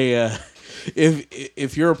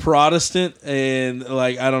Protestant and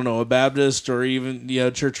like I don't know, a Baptist or even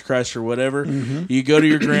Church of Christ or whatever, you go to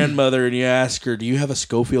your grandmother and you ask her, "Do you have a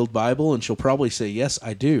Scofield Bible?" And she'll probably say, "Yes,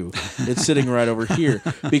 I do. It's sitting right over here."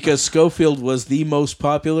 Because Scofield was the most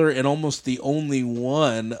popular and almost the only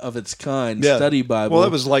one of its kind study Bible. Well,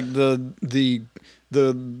 it was like the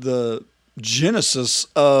genesis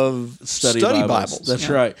of study Bibles. That's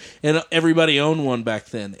right. And everybody owned one back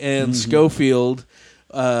then. And Scofield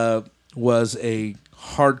was a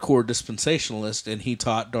hardcore dispensationalist, and he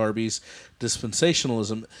taught Darby's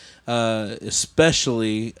dispensationalism,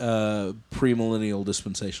 especially premillennial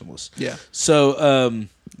dispensationalists. Yeah. So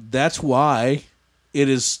that's why it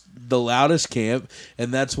is the loudest camp,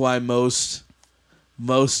 and that's why most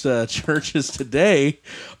churches today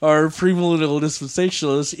are premillennial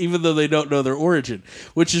dispensationalists, even though they don't know their origin,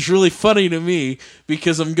 which is really funny to me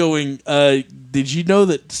because I'm going, did you know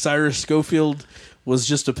that Cyrus Scofield was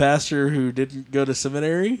just a pastor who didn't go to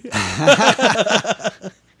seminary?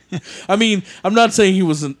 I mean, I'm not saying he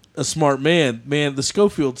wasn't a smart man. Man, the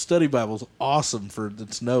Scofield Study Bible is awesome for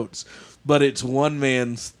its notes, but it's one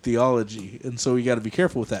man's theology, and so you got to be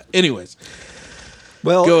careful with that. Anyways,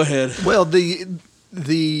 Well, go ahead. Well,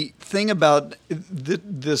 the thing about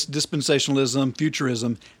this dispensationalism,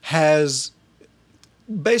 futurism, has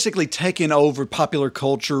basically taken over popular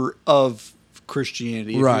culture of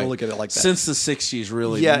Christianity. If you look at it like that. Since the 60s,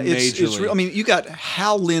 really. Yeah, majorly. it's real. I mean, you got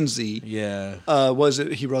Hal Lindsey. Yeah.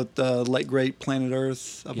 He wrote the late great Planet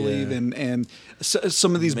Earth, I believe, Yeah. and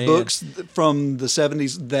some of these Man. books from the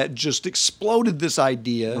 70s that just exploded this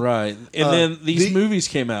idea. Right. And then these movies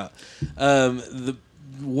came out.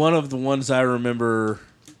 One of the ones I remember,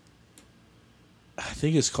 I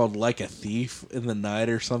think it's called Like a Thief in the Night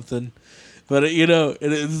or something. But, it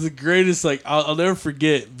is the greatest, like, I'll never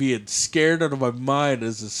forget being scared out of my mind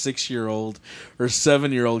as a 6-year-old or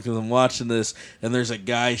 7-year-old because I'm watching this, and there's a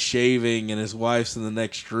guy shaving, and his wife's in the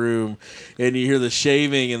next room, and you hear the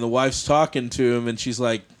shaving, and the wife's talking to him, and she's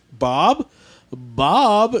like, Bob?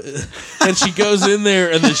 And she goes in there,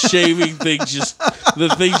 and the shaving thing's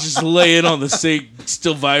just laying on the sink,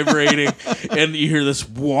 still vibrating, and you hear this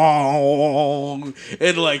wong,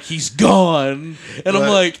 and like he's gone, and I'm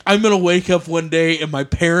like, I'm gonna wake up one day, and my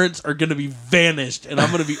parents are gonna be vanished, and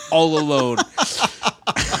I'm gonna be all alone.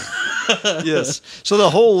 Yes. So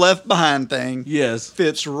the whole Left Behind thing Yes.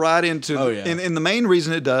 fits right into Oh, yeah. and the main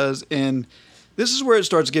reason it does, and this is where it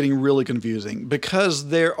starts getting really confusing because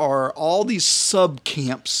there are all these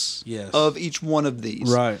sub-camps Yes. of each one of these.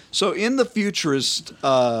 Right. So in the futurist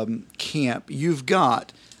camp, you've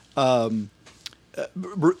got okay,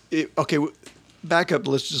 back up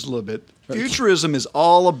just a little bit. Futurism is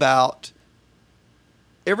all about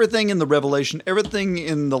everything in the Revelation, everything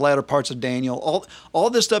in the latter parts of Daniel. All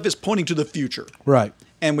this stuff is pointing to the future. Right.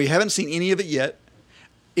 And we haven't seen any of it yet.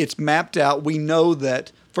 It's mapped out. We know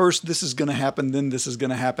that first this is going to happen, then this is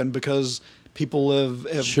going to happen because people have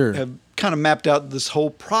Sure. kind of mapped out this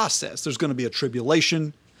whole process. There's going to be a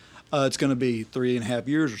tribulation. It's going to be 3.5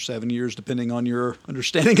 years or 7 years, depending on your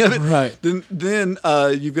understanding of it. Right. Then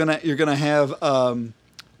you're gonna have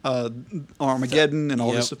Armageddon and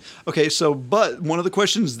all this Yep. stuff. Okay, but one of the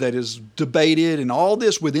questions that is debated and all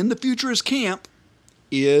this within the futurist camp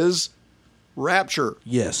is rapture.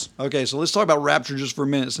 Yes. Okay, so let's talk about rapture just for a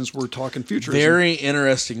minute since we're talking futurism. Very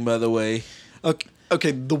interesting, by the way.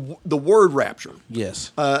 Okay, the word rapture.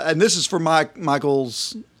 Yes. And this is for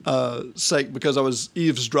Michael's sake because I was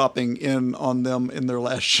eavesdropping in on them in their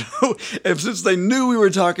last show. And since they knew we were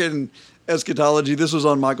talking eschatology, this was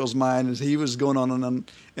on Michael's mind as he was going on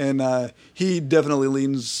and he definitely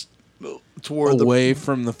leans toward Away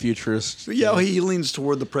from the futurist. Yeah, he leans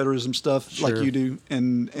toward the preterism stuff like Sure. you do,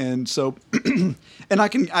 and so, and I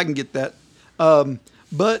can get that,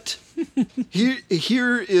 but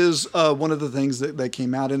here is one of the things that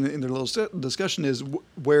came out in their little discussion is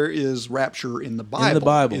where is rapture in the Bible? In the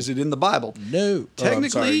Bible. Is it in the Bible? No.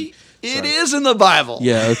 Technically, Oh, I'm sorry. it is in the Bible.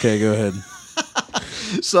 Yeah, okay, go ahead.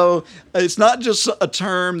 So it's not just a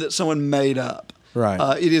term that someone made up.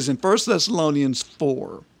 Right. It is in 1 Thessalonians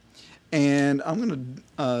 4. And I'm going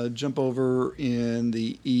to jump over in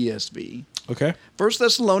the ESV. Okay. 1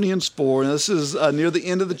 Thessalonians 4, and this is near the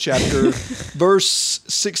end of the chapter, verse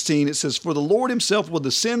 16. It says, "For the Lord himself will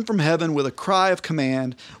descend from heaven with a cry of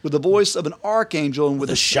command, with the voice of an archangel, and with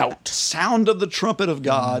a shout. sound of the trumpet of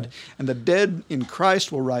God, and the dead in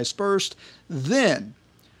Christ will rise first. Then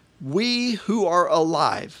we who are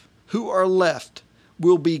alive, who are left,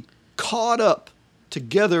 will be caught up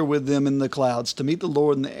together with them in the clouds to meet the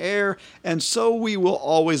Lord in the air, and so we will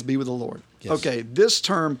always be with the Lord." Yes. Okay, this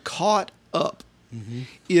term, caught up,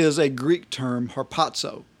 is a Greek term,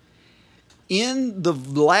 harpazo. In the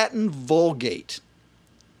Latin Vulgate,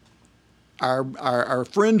 our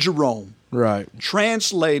friend Jerome Right.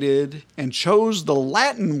 translated and chose the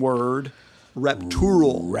Latin word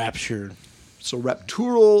raptural. Rapture. So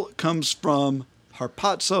raptural comes from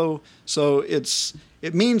harpazo, so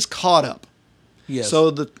it means caught up. Yes.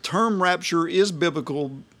 So the term rapture is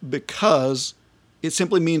biblical because it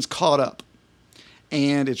simply means caught up.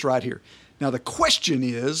 And it's right here. Now the question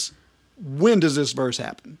is, when does this verse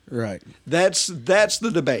happen? Right. That's the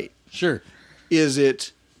debate. Sure. Is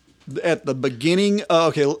it at the beginning?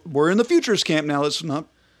 Okay, we're in the futurist camp now. Let's not.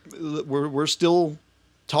 We're still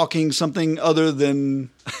talking something other than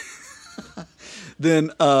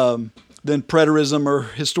than preterism or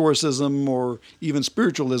historicism or even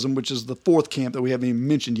spiritualism, which is the fourth camp that we haven't even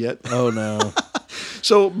mentioned yet. Oh no.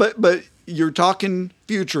 So, but you're talking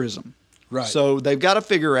futurism, Right. So they've got to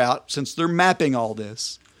figure out, since they're mapping all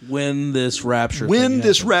this, When this rapture. when thing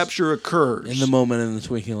this happens. rapture occurs. In the moment, in the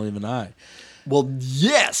twinkling of an eye. Well,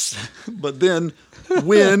 yes, but then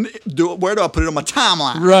where do I put it on my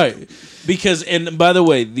timeline? Right. Because, and by the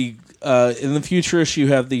way, the in the futurists, you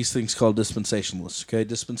have these things called dispensationalists. Okay,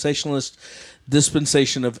 dispensation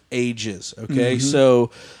of ages. Okay,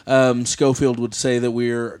 so Schofield would say that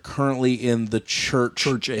we're currently in the church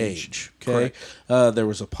age. Okay, there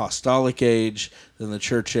was apostolic age, then the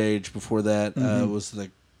church age. Before that was the,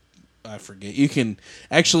 I forget. You can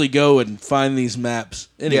actually go and find these maps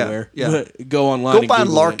anywhere. yeah. Go online. Go and find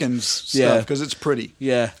Google Larkin's it. Yeah. stuff because it's pretty.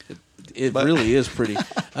 Yeah, it really is pretty.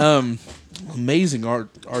 Amazing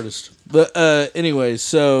artist. But anyway,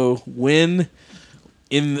 so when,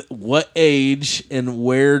 in what age, and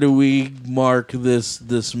where do we mark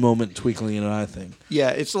this moment twinkling in an eye thing? Yeah,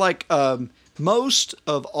 it's like most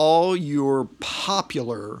of all your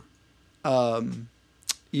popular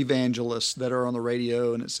evangelists that are on the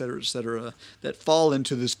radio and et cetera, that fall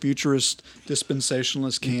into this futurist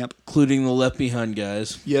dispensationalist camp. Including the Left Behind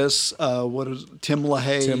guys. Yes, what is Tim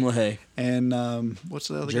LaHaye? Tim LaHaye. And what's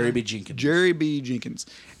the other Jerry guy? B. Jenkins. Jerry B. Jenkins.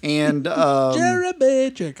 And Jerry B.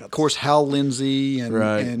 Jenkins. of course, Hal Lindsey and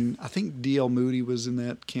Right. and I think D.L. Moody was in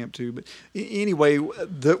that camp too. But anyway,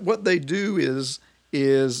 what they do is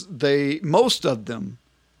most of them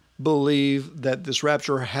believe that this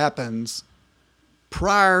rapture happens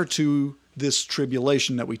prior to this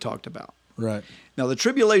tribulation that we talked about. Right. Now, the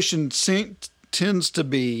tribulation tends to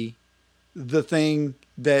be the thing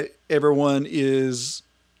that everyone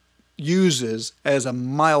uses as a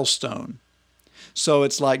milestone. So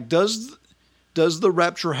it's like, does the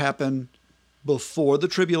rapture happen before the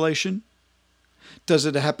tribulation? Does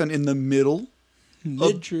it happen in the middle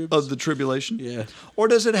of the tribulation? Yeah. Or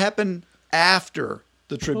does it happen after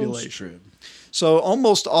the tribulation? Post-trib. So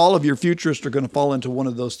almost all of your futurists are going to fall into one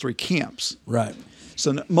of those three camps. Right.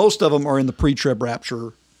 So most of them are in the pre-trib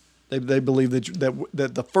rapture. They believe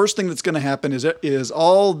that the first thing that's going to happen is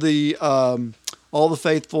all the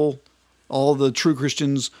faithful, all the true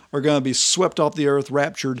Christians are going to be swept off the earth,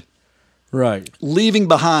 raptured, Right. leaving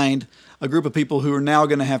behind a group of people who are now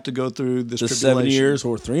going to have to go through this The tribulation. 7 years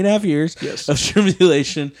or 3.5 years Yes. of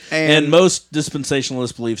tribulation. And- And most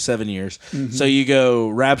dispensationalists believe 7 years. So you go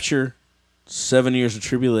rapture, 7 years of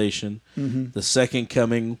tribulation, the second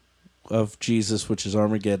coming of Jesus, which is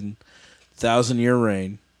Armageddon, 1,000-year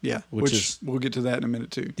reign. Yeah, Which which is- we'll get to that in a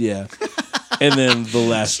minute too. Yeah. And then the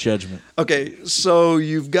last judgment. Okay, so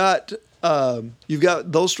you've got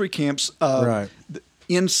those three camps Right.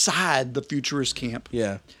 inside the futurist camp.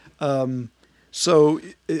 Yeah. So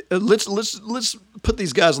let's put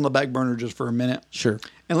these guys on the back burner just for a minute, Sure.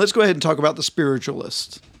 and let's go ahead and talk about the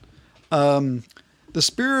spiritualists. The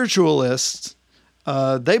spiritualists,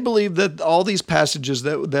 they believe that all these passages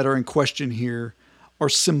that are in question here are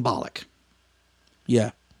symbolic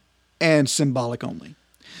Yeah. and symbolic only.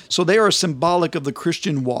 So they are symbolic of the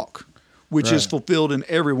Christian walk, which is Right. fulfilled in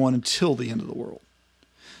everyone until the end of the world.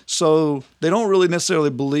 So they don't really necessarily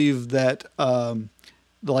believe that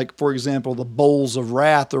like, for example, the bowls of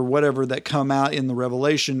wrath or whatever that come out in the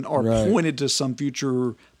Revelation are Right. pointed to some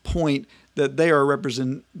future point that they are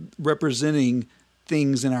representing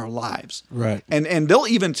things in our lives. Right. And they'll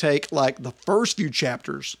even take like the first few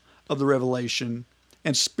chapters of the Revelation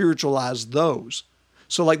and spiritualize those.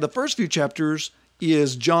 So like the first few chapters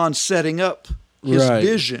is John setting up his Right.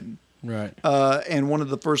 vision. Right. And one of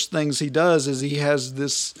the first things he does is he has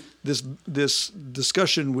this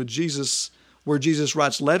discussion with Jesus, where Jesus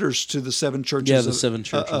writes letters to the seven churches. Yeah, the seven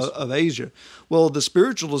churches. Of Asia. Well, the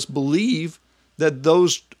spiritualists believe that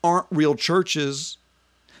those aren't real churches.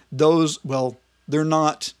 They're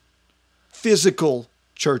not physical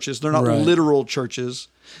churches. They're not Right. literal churches.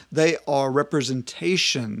 They are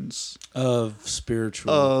representations Of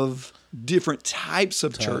spiritual. of different types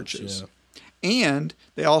of churches. And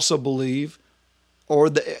they also believe, or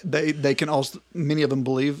they can also, many of them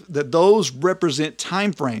believe, that those represent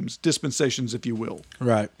time frames, dispensations, if you will.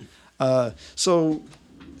 Right.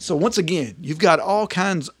 So once again, you've got all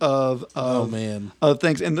kinds of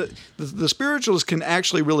things, and the spiritualists can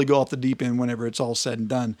actually really go off the deep end whenever it's all said and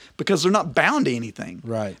done, because they're not bound to anything.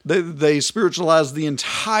 Right. They spiritualize the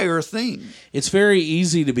entire thing. It's very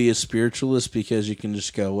easy to be a spiritualist because you can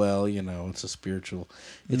just go, well, it's a spiritual,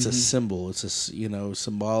 it's a symbol, it's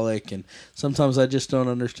symbolic, and sometimes I just don't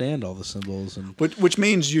understand all the symbols, and Which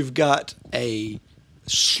means you've got a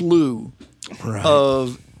slew Right.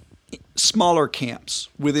 of smaller camps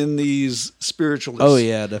within these spiritualists. Oh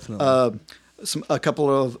yeah, definitely. A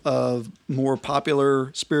couple of more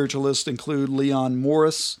popular spiritualists include Leon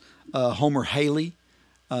Morris, Homer Haley.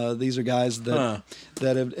 These are guys that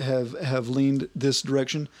have leaned this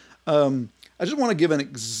direction. I just want to give an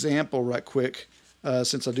example right quick,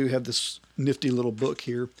 since I do have this nifty little book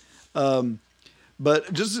here.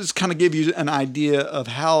 But just kind of give you an idea of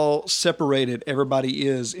how separated everybody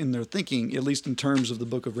is in their thinking, at least in terms of the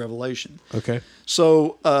book of Revelation. Okay.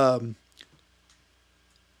 So,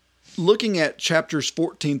 looking at chapters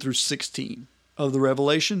 14 through 16 of the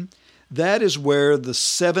Revelation, that is where the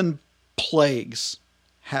 7 plagues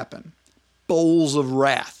happen. Bowls of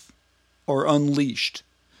wrath are unleashed.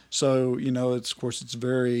 So, it's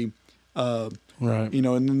very... Right.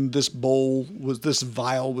 And then this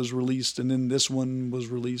vial was released, and then this one was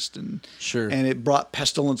released, and Sure. and it brought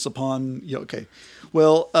pestilence upon. Okay,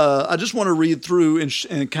 well, I just want to read through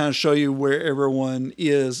and kind of show you where everyone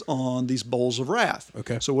is on these bowls of wrath.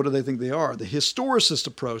 Okay. So what do they think they are? The historicist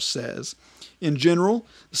approach says, in general,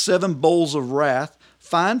 the 7 bowls of wrath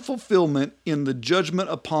find fulfillment in the judgment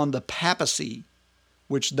upon the papacy,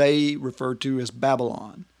 which they refer to as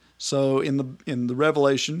Babylon. So in the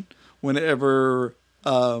Revelation, whenever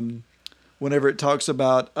it talks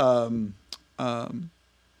about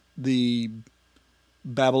the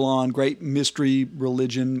Babylon, great mystery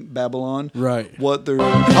religion, Babylon, Right. what they're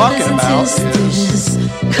talking about is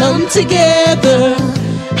come together.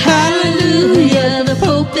 Hallelujah, the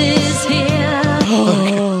Pope is here.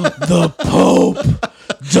 The Pope.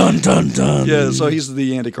 Dun dun dun. yeah. So he's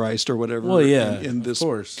the Antichrist or whatever. Well, yeah, in this of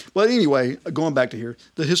course. Well, anyway, going back to here,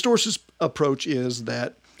 the historicist approach is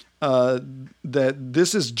that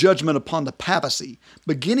this is judgment upon the papacy,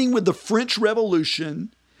 beginning with the French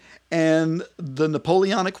Revolution and the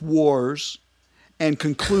Napoleonic Wars, and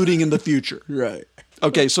concluding in the future. Right.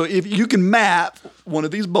 Okay, so if you can map one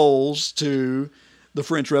of these bowls to the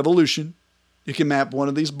French Revolution, you can map one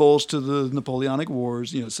of these bowls to the Napoleonic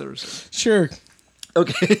Wars, et cetera, et cetera. Sure.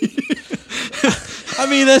 Okay. I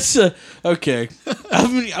mean, that's okay.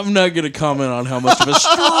 I'm not going to comment on how much of a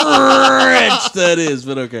stretch that is,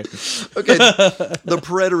 but okay. Okay, the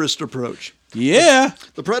preterist approach. Yeah.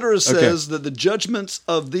 The preterist says that the judgments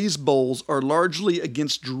of these bowls are largely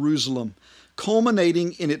against Jerusalem,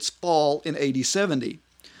 culminating in its fall in AD 70.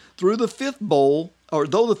 Though the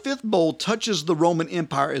 5th bowl touches the Roman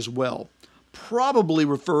Empire as well, probably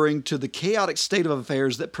referring to the chaotic state of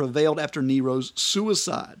affairs that prevailed after Nero's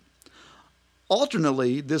suicide.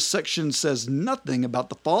 Alternately, this section says nothing about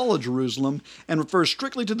the fall of Jerusalem and refers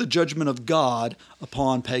strictly to the judgment of God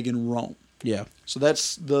upon pagan Rome. Yeah. So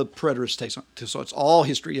that's the preterist take on it. So it's all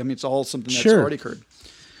history. I mean, it's all something that's Sure. already occurred.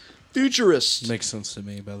 Futurists. Makes sense to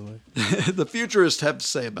me, by the way. The futurists have to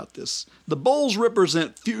say about this. The bowls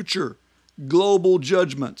represent future global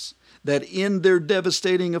judgments that in their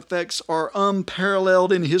devastating effects are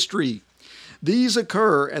unparalleled in history. These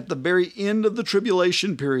occur at the very end of the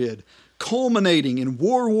tribulation period, culminating in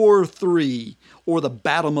World War III, or the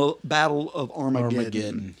Battle of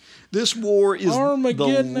Armageddon. This war is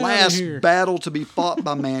Armageddon the outta last here. battle to be fought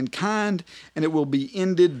by mankind, and it will be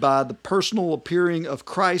ended by the personal appearing of The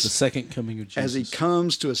Christ second coming of Jesus. as he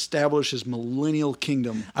comes to establish his millennial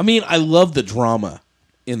kingdom. I mean, I love the drama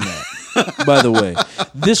in that. By the way,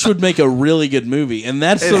 this would make a really good movie, and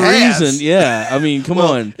that's It the has. reason. Yeah, I mean, come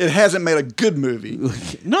on, It hasn't made a good movie.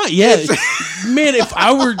 not yet, man. If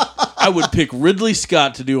I would pick Ridley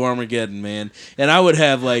Scott to do Armageddon, man, and I would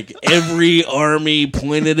have like every army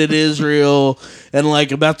pointed at Israel and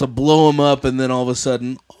like about to blow them up, and then all of a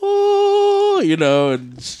sudden,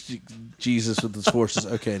 and Jesus with his forces.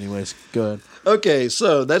 Okay, anyways, go ahead. Okay,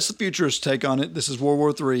 so that's the futurist take on it. This is World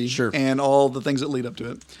War III Sure. and all the things that lead up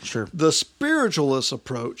to it. Sure. The spiritualist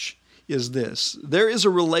approach is this. There is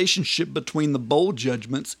a relationship between the bowl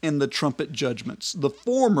judgments and the trumpet judgments. The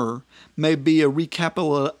former may be a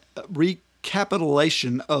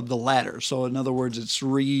recapitulation of the latter. So in other words, it's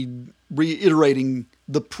reiterating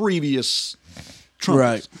the previous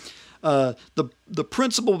trumpets. Right. The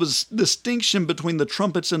principal distinction between the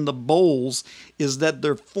trumpets and the bowls is that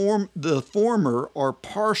the former are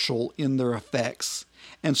partial in their effects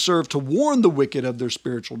and serve to warn the wicked of their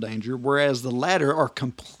spiritual danger, whereas the latter are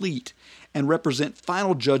complete and represent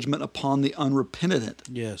final judgment upon the unrepentant.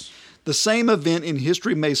 Yes. The same event in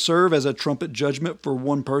history may serve as a trumpet judgment for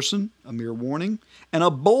one person, a mere warning, and a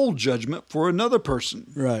bowl judgment for another person,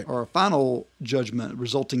 Right. or a final judgment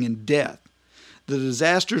resulting in death. The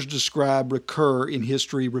disasters described recur in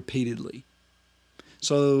history repeatedly.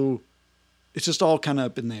 So it's just all kind of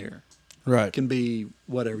up in the air. Right. It can be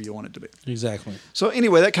whatever you want it to be. Exactly. So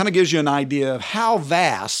anyway, that kind of gives you an idea of how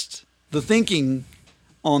vast the thinking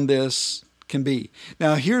on this can be.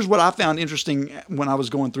 Now, here's what I found interesting when I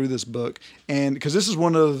was going through this book, and because this is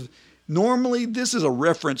normally this is a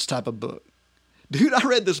reference type of book. Dude, I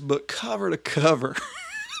read this book cover to cover.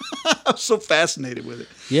 I was so fascinated with it.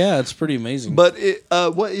 Yeah, it's pretty amazing. But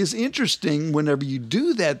what is interesting whenever you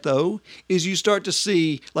do that, though, is you start to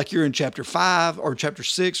see, like you're in chapter 5 or chapter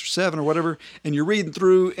 6 or 7 or whatever, and you're reading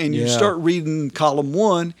through and you Yeah. start reading column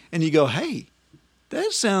 1 and you go, hey,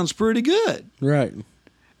 that sounds pretty good. Right.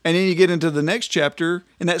 And then you get into the next chapter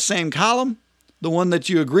in that same column, the one that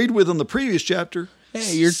you agreed with on the previous chapter.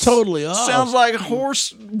 Hey, you're totally off. Sounds like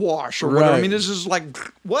horse wash or whatever. I Right. mean, this is like,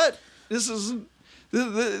 what?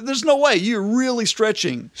 There's no way. You're really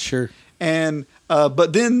stretching. Sure. And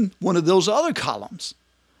but then one of those other columns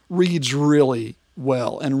reads really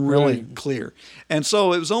well and really Right. clear. And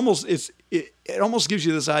so it almost gives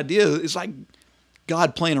you this idea. It's like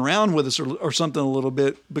God playing around with us or something a little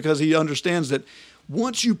bit, because he understands that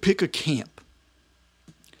once you pick a camp,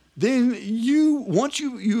 then once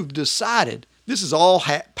you've decided this is all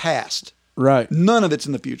past. Right. None of it's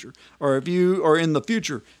in the future. Or if you are in the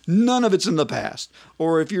future, none of it's in the past.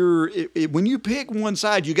 Or if when you pick one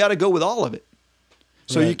side, you got to go with all of it.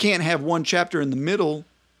 So Right. you can't have one chapter in the middle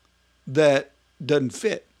that doesn't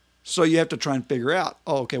fit. So you have to try and figure out,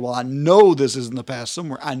 I know this is in the past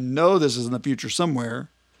somewhere. I know this is in the future somewhere.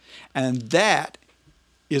 And that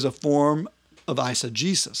is a form of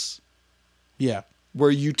eisegesis, Yeah.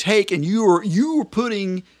 where you take and you are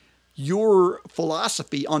putting your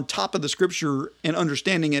philosophy on top of the scripture and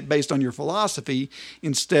understanding it based on your philosophy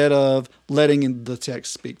instead of letting the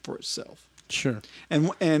text speak for itself. Sure.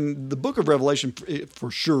 And the book of Revelation, for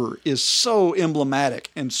sure, is so emblematic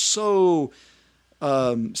and so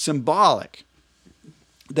symbolic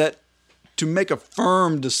that to make a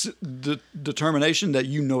firm determination that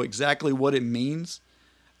you know exactly what it means,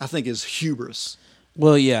 I think is hubris.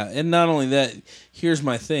 Well, yeah, and not only that, here's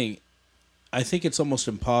my thing. I think it's almost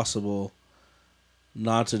impossible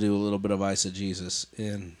not to do a little bit of eisegesis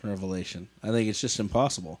in Revelation. I think it's just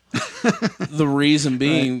impossible. The reason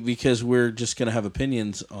being because we're just going to have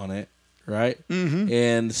opinions on it, right? Mm-hmm.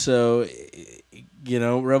 And so,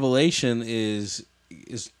 Revelation is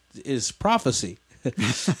prophecy.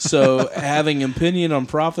 So having opinion on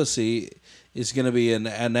prophecy is going to be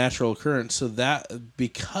a natural occurrence. So that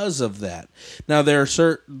because of that, now there are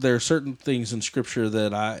certain things in Scripture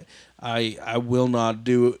that I will not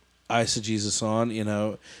do eisegesis on,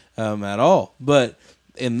 at all. But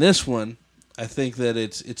in this one, I think that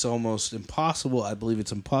it's almost impossible. I believe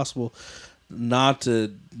it's impossible not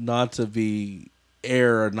to be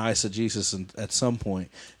err an eisegesis at some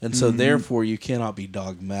point, and so therefore you cannot be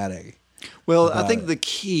dogmatic. Well, I think the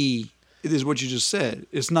key is what you just said.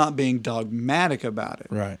 It's not being dogmatic about it.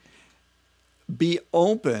 Right. Be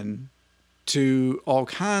open to all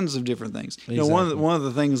kinds of different things. Exactly. One of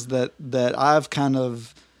the things that I've kind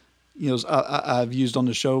of, I've used on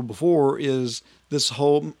the show before is this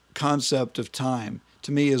whole concept of time.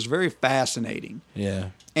 To me, is very fascinating. Yeah.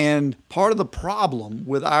 And part of the problem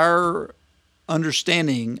with our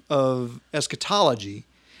understanding of eschatology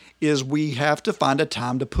is we have to find a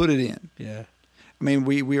time to put it in. Yeah. I mean,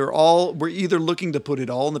 we're either looking to put it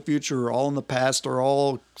all in the future or all in the past or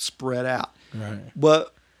all spread out. Right.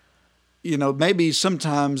 But maybe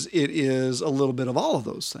sometimes it is a little bit of all of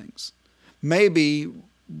those things. Maybe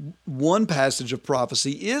one passage of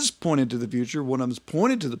prophecy is pointed to the future, one of them is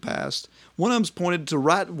pointed to the past, one of them is pointed to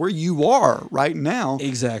right where you are right now.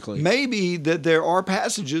 Exactly. Maybe that there are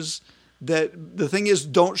passages that the thing is,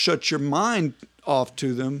 don't shut your mind off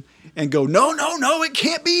to them and go, no, it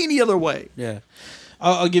can't be any other way. Yeah.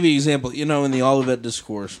 I'll give you an example. In the Olivet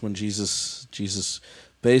Discourse, when Jesus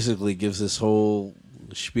basically gives this whole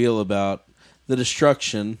spiel about the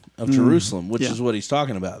destruction of Jerusalem, which is what he's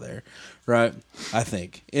talking about there, right? I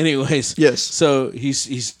think. Anyways, yes. So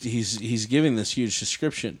he's giving this huge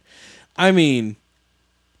description. I mean,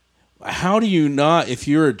 how do you not, if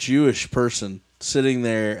you're a Jewish person sitting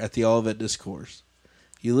there at the Olivet Discourse,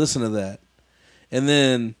 you listen to that, and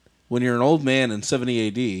then when you're an old man in 70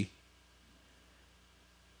 AD,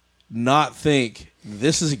 not think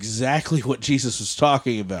this is exactly what Jesus was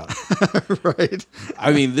talking about. Right.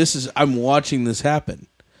 I mean, I'm watching this happen.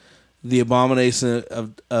 The abomination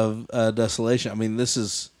of desolation. I mean, this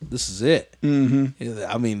is it. Mm-hmm.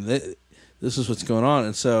 I mean, this is what's going on.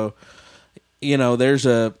 And so, there's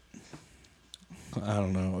a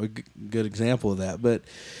good example of that. But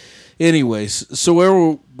anyways, so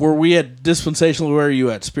where were we at dispensational? Where are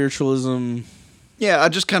you at? Spiritualism? Yeah, I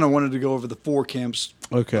just kind of wanted to go over the four camps.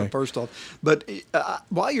 Okay. First off, but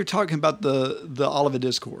while you're talking about the Olivet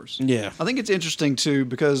Discourse, yeah, I think it's interesting too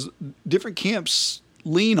because different camps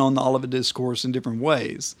lean on the Olivet Discourse in different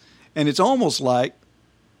ways, and it's almost like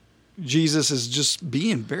Jesus is just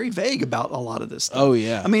being very vague about a lot of this stuff. Oh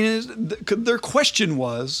yeah, I mean, their question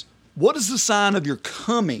was, "What is the sign of your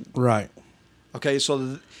coming?" Right. Okay,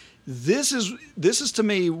 so this is to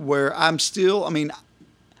me where I'm still. I mean,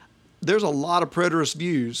 there's a lot of preterist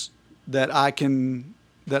views that I can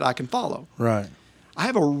follow. Right. I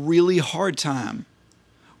have a really hard time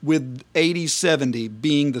with 80-70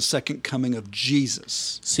 being the second coming of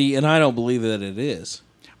Jesus. See, and I don't believe that it is.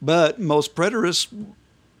 But most preterists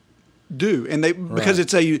do, and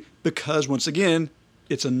because once again,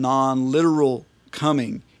 it's a non-literal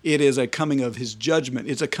coming. It is a coming of his judgment.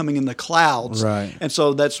 It's a coming in the clouds. Right. And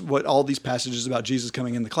so that's what all these passages about Jesus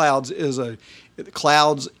coming in the clouds is a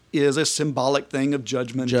symbolic thing of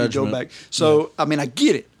judgment. If you go back. So, yeah. I mean, I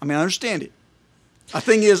get it. I mean, I understand it. The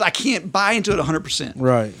thing is, I can't buy into it 100%.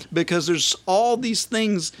 Right. Because there's all these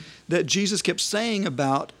things that Jesus kept saying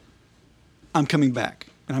about, I'm coming back,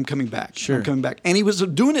 and I'm coming back, sure. I'm coming back. And he was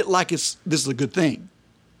doing it like this is a good thing.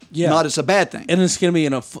 Yeah. Not it's a bad thing. And it's going to be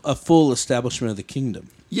in a full establishment of the kingdom.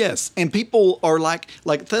 Yes, and people are like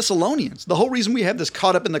Thessalonians. The whole reason we have this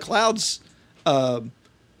caught up in the clouds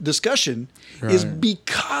discussion is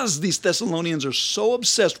because these Thessalonians are so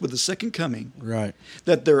obsessed with the second coming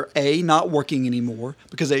that they're not working anymore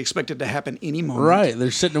because they expect it to happen any moment. Right,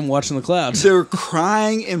 they're sitting and watching the clouds. They're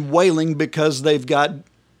crying and wailing because they've got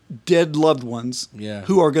dead loved ones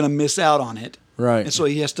who are going to miss out on it. Right. And so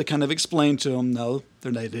he has to kind of explain to them, no,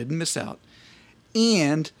 they didn't miss out.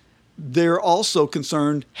 And they're also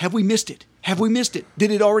concerned, have we missed it? Have we missed it? Did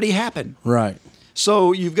it already happen? Right.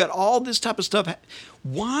 So you've got all this type of stuff.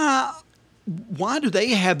 Why do they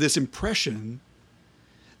have this impression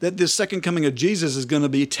that this second coming of Jesus is going to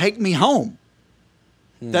be, take me home?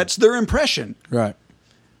 That's their impression. Right.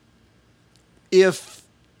 If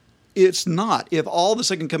it's not, if all the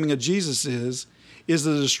second coming of Jesus is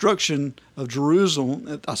the destruction of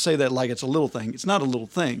Jerusalem, I say that like it's a little thing. It's not a little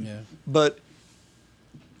thing. Yeah. But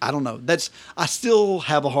I don't know. I still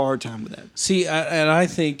have a hard time with that. See, I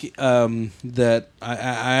think that I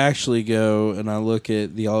actually go and I look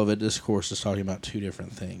at the Olivet Discourse as talking about two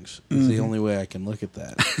different things. It's the only way I can look at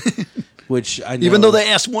that. Which I know even though they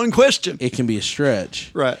asked one question, it can be a stretch,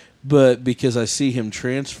 right? But because I see him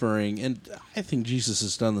transferring, and I think Jesus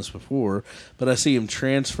has done this before, but I see him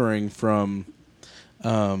transferring from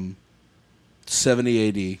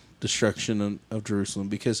 70 AD. Destruction of Jerusalem,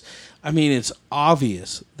 because I mean it's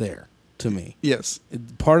obvious there to me. Yes,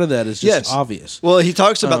 part of that is just obvious. Well, he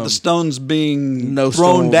talks about the stones being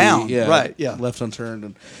thrown down, right? Yeah, left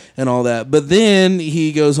unturned and all that. But then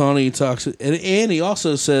he goes on and he talks, and he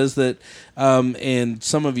also says that, and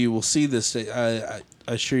some of you will see this. I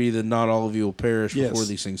assure you that not all of you will perish before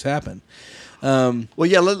these things happen. Well,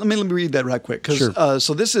 yeah. Let me read that right quick, because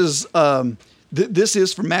so this is. This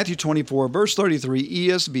is from Matthew 24, verse 33,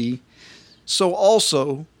 ESV. So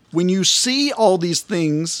also, when you see all these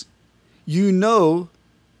things, you know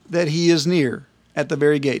that he is near at the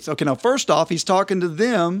very gates. Okay, now first off, he's talking to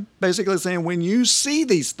them, basically saying, when you see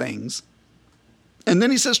these things, and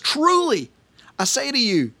then he says, truly, I say to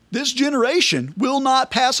you, this generation will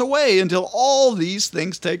not pass away until all these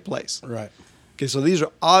things take place. Right. Okay, so these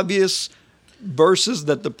are obvious verses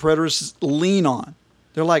that the preterists lean on.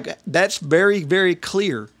 They're like, that's very, very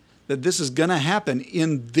clear that this is going to happen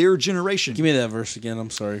in their generation. Give me that verse again. I'm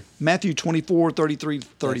sorry. Matthew 24, 33,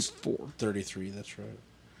 34. 33. That's right.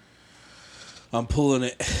 I'm pulling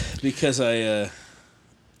it because I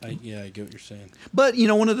get what you're saying. But,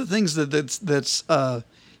 one of the things that's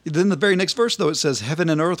then the very next verse, though, it says, heaven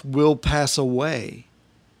and earth will pass away,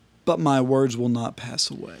 but my words will not pass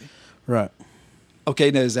away. Right. Okay,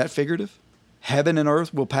 now is that figurative? Heaven and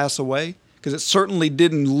earth will pass away? Because it certainly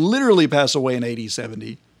didn't literally pass away in AD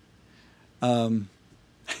 70.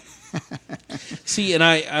 See, and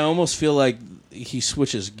I almost feel like he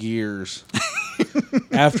switches gears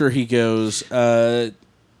after he goes,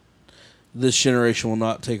 this generation will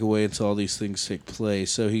not take away until all these things take place.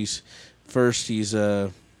 So he's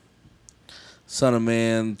Son of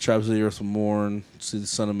Man, tribes of the earth will mourn, see the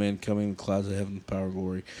Son of Man coming in the clouds of heaven, power and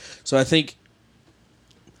glory. So I think,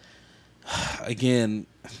 again,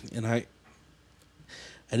 and I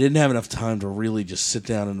didn't have enough time to really just sit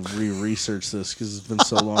down and research this because it's been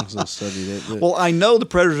so long since I've studied it. But, Well, I know the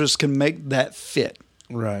preterists can make that fit.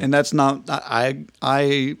 right. And that's not, I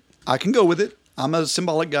can go with it. I'm a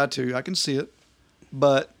symbolic guy too. I can see it.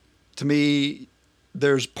 But to me,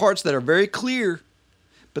 there's parts that are very clear,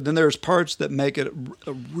 but then there's parts that make it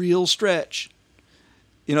a real stretch.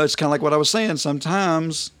 It's kind of like what I was saying.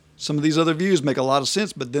 Sometimes some of these other views make a lot of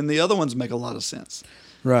sense, but then the other ones make a lot of sense.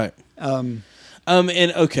 Right. And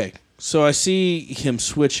okay, so I see him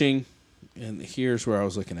switching, and here's where I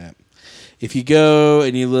was looking at. If you go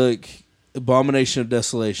and you look, Abomination of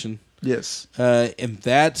Desolation. Yes. And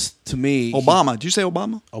that's, to me... Obama. Did you say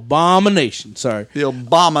Obama? Abomination, sorry. The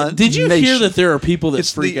Obama Did you nation. hear that there are people that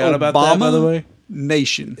It's freak the out about that, by the way?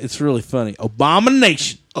 Nation It's really funny.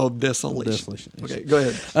 Abomination. of desolation. Desolation. Okay, go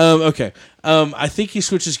ahead. Okay. I think he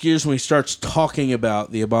switches gears when he starts talking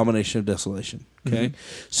about the Abomination of Desolation. Okay.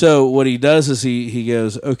 So what he does is he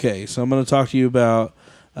goes, okay, so I'm going to talk to you about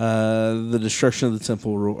the destruction of the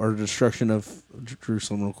temple or destruction of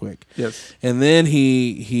Jerusalem real quick. Yes. And then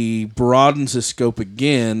he broadens his scope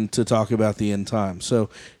again to talk about the end time. So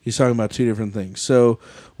he's talking about two different things. So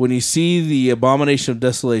when you see the Abomination of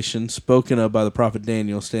Desolation spoken of by the prophet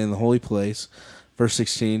Daniel stay in the holy place, verse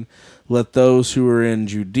 16, let those who are in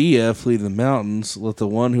Judea flee the mountains. Let the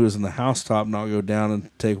one who is in the housetop not go down and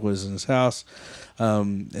take what is in his house.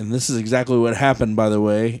 And this is exactly what happened, by the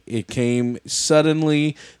way. It came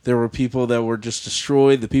suddenly. There were people that were just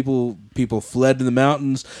destroyed. The people fled to the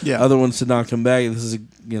mountains. Yeah. Other ones did not come back. This is,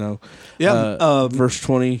 verse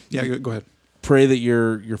 20. Yeah, go ahead. Pray that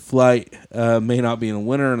your flight may not be in the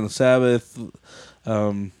winter and the Sabbath,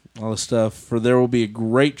 all this stuff. For there will be a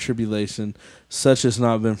great tribulation, such as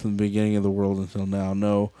not been from the beginning of the world until now.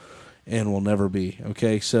 No, and will never be.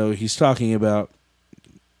 Okay, so he's talking about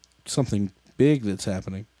something big that's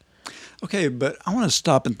happening. Okay, but I want to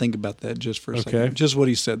stop and think about that just for a Okay. second. Just what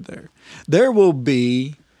he said there. There will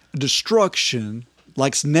be destruction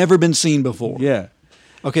like's never been seen before. Yeah.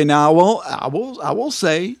 Okay, now I will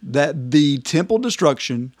say that the temple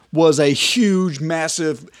destruction was a huge,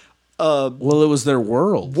 massive, Well, it was their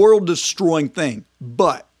world. world-destroying thing,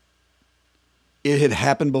 but it had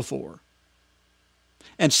happened before.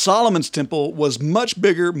 And Solomon's temple was much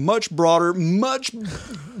bigger, much broader, much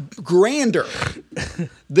grander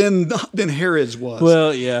than Herod's was.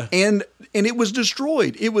 Well, yeah. And it was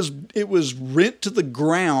destroyed. It was rent to the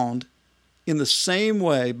ground in the same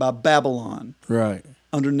way by Babylon Right.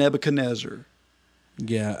 under Nebuchadnezzar.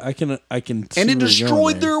 Yeah, I can. See And it where you're going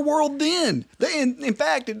destroyed there. their world then. In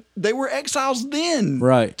fact, they were exiles then,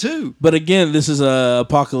 Right. too. But again, this is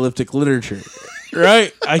apocalyptic literature,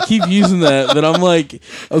 right? I keep using that, but I'm like,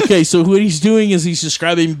 okay, so what he's doing is he's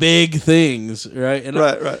describing big things, right? And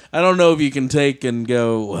Right. I don't know if you can take and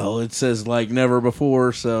go, well, it says like never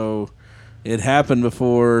before, so it happened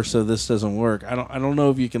before, so this doesn't work. I don't know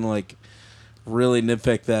if you can like really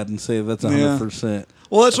nitpick that and say that's 100%.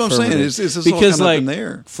 Well, that's what I'm saying. affirmative. It's just because all like kind of up in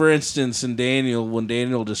there. for instance, in Daniel, when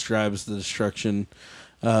Daniel describes the destruction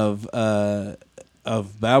of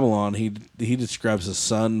Babylon, he describes the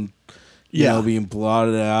sun, being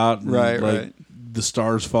blotted out, and Right. the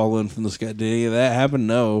stars falling from the sky. Did any of that happen?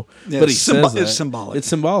 No, Yeah, but he it's says that. it's symbolic. It's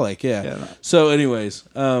symbolic, yeah. Yeah. So, anyways,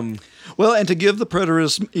 Well, and to give the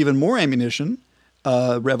preterists even more ammunition,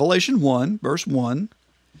 Revelation 1, verse 1,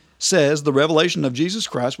 says, the revelation of Jesus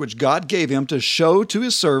Christ, which God gave him to show to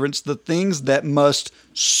his servants the things that must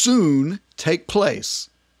soon take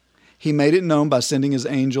place. He made it known by sending his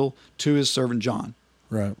angel to his servant John.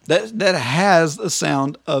 right, That has a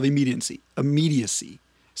sound of immediacy.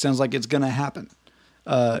 Sounds like it's going to happen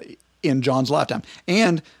in John's lifetime.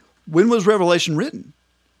 And when was Revelation written?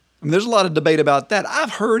 I mean, there's a lot of debate about that.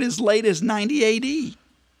 I've heard as late as 90 AD.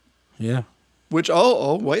 Yeah. Which,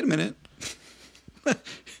 wait a minute.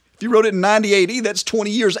 If you wrote it in 90 AD, that's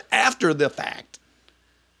 20 years after the fact.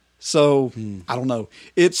 So, I don't know.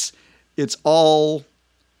 It's all,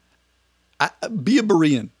 be a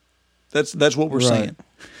Berean. That's what we're saying.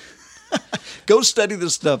 Go study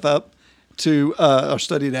this stuff up or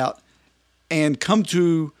study it out and come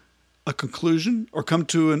to a conclusion or come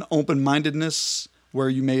to an open-mindedness where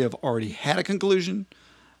you may have already had a conclusion.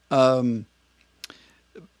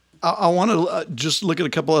 I want to just look at a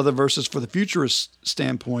couple other verses for the futurist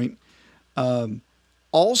standpoint.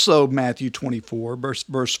 Also, Matthew 24,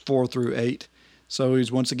 verse 4 through 8. So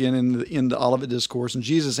he's once again in the Olivet Discourse, and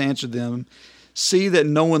Jesus answered them, "See that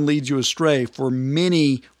no one leads you astray, for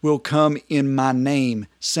many will come in my name,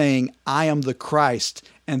 saying, 'I am the Christ,'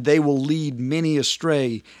 and they will lead many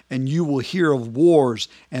astray, and you will hear of wars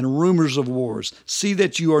and rumors of wars. See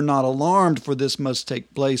that you are not alarmed, for this must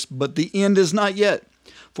take place, but the end is not yet.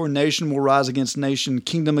 For nation will rise against nation,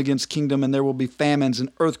 kingdom against kingdom, and there will be famines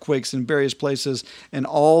and earthquakes in various places, and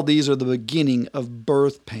all these are the beginning of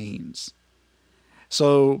birth pains."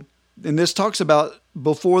 So, and this talks about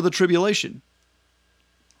before the tribulation.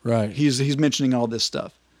 Right. He's mentioning all this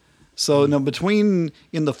stuff. So now in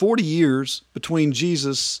the 40 years between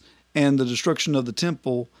Jesus and the destruction of the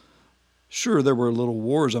temple, sure, there were little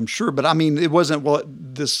wars, I'm sure, but I mean, it wasn't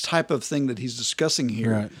this type of thing that he's discussing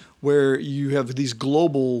here, Right. where you have these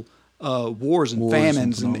global wars and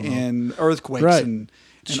famines and earthquakes Right. and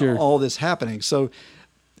Sure. all this happening. So,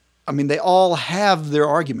 I mean, they all have their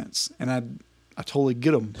arguments, and I totally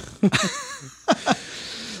get them.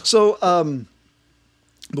 So,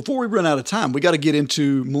 before we run out of time, we got to get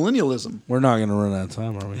into millennialism. We're not going to run out of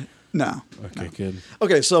time, are we? No. Okay, good.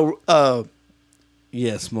 Okay, so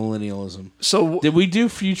Yes, millennialism. so Did we do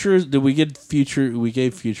future? Did we get future? We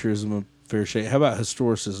gave futurism a fair shake. How about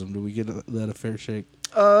historicism? Did we get that a fair shake?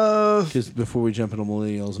 Because before we jump into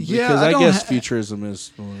millennialism, Yeah, because I I don't guess ha- futurism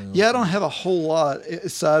is. Millennialism. yeah, I don't have a whole lot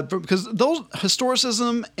aside from, because those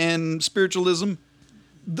historicism and spiritualism,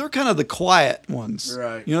 they're kind of the quiet ones.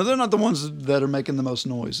 Right. You know, they're not the ones that are making the most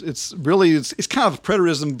noise. It's kind of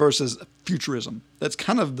preterism versus futurism. That's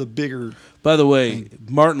kind of the bigger. By the way,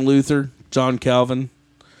 Martin Luther, John Calvin,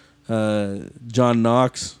 John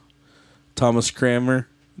Knox, Thomas Cranmer,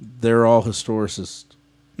 they're all historicists.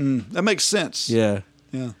 That makes sense. Yeah.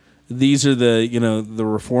 Yeah. These are the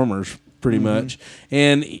reformers pretty much.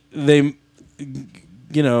 And they,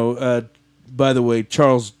 by the way,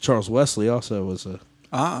 Charles Wesley also was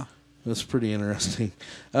that's pretty interesting.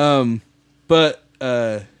 But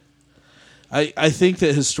I think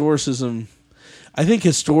that historicism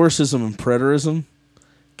and preterism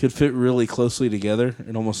could fit really closely together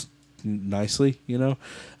and almost nicely,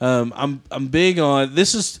 I'm big on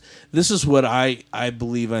this is what I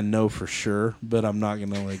believe I know for sure, but I'm not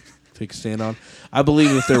gonna take a stand on. I believe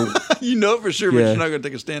that there You know for sure, but Yeah. you're not going to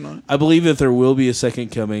take a stand on it. I believe that there will be a second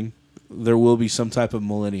coming. There will be some type of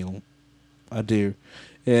millennial. I do.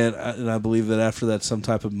 And I believe that after that some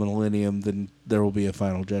type of millennium, then there will be a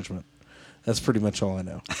final judgment. That's pretty much all I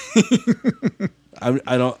know.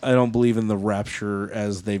 I don't believe in the rapture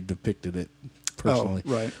as they've depicted it personally.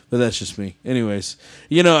 Oh, right. But that's just me. Anyways,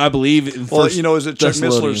 I believe in Well, First as Chuck Missler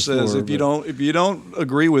Thessalonians says, 4, if you don't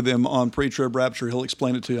agree with him on pre-trib rapture, he'll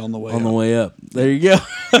explain it to you on the way. on the up. way up. There you go.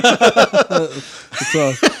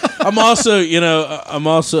 So, I'm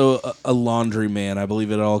also a laundry man. I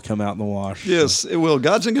believe it'll all come out in the wash. Yes, it will.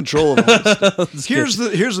 God's in control of all this. Here's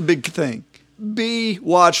the big thing: be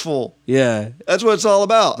watchful. Yeah, That's what it's all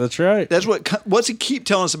about. that's right. That's what's he keep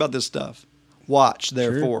telling us about this stuff. Watch,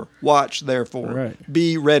 therefore. Watch, therefore. Right.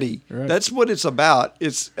 Be ready. Right. That's what it's about.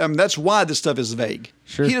 That's why this stuff is vague.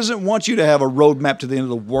 Sure. He doesn't want you to have a roadmap to the end of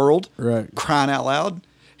the world. Right. Crying out loud.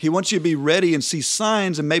 He wants you to be ready and see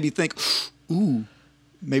signs and maybe think, ooh,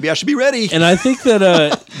 maybe I should be ready. And I think that,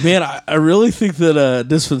 man, I really think that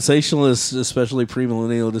dispensationalists, especially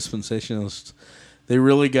premillennial dispensationalists, they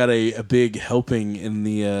really got a big helping in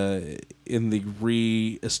the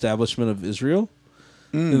re-establishment of Israel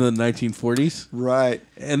in the 1940s. Right.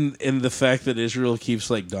 And the fact that Israel keeps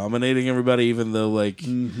dominating everybody, even though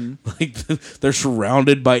they're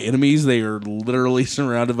surrounded by enemies. They are literally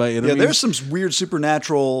surrounded by enemies. Yeah, there's some weird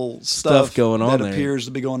supernatural stuff going on that there. appears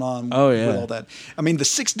to be going on Oh, yeah. with all that. I mean, the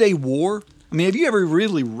 6-day war. I mean, have you ever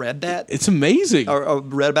really read that It's amazing. or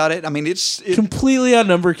read about it? I mean, it's Completely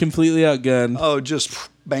outnumbered, completely outgunned. just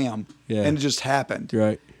bam, Yeah. and it just happened.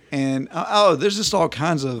 Right. And there's just all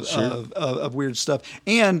kinds of weird stuff.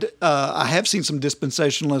 And I have seen some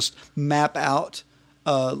dispensationalists map out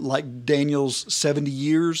like Daniel's 70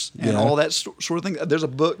 years and Yeah. all that sort of thing. There's a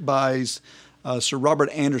book by Sir Robert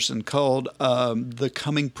Anderson called The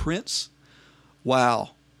Coming Prince.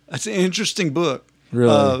 Wow. That's an interesting book.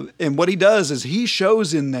 Really? And what he does is he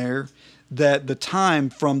shows in there that the time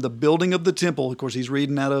from the building of the temple, of course, he's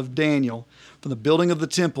reading out of Daniel, from the building of the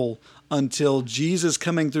temple until Jesus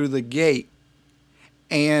coming through the gate.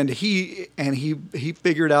 And he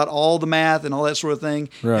figured out all the math and all that sort of thing.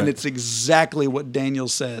 Right. And it's exactly what Daniel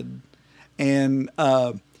said. And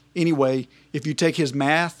anyway, if you take his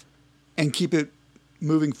math and keep it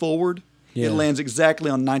moving forward, Yeah. it lands exactly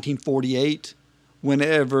on 1948,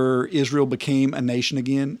 whenever Israel became a nation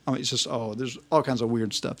again. I mean, it's just, there's all kinds of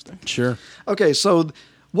weird stuff there. Sure. Okay, so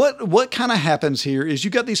what kind of happens here is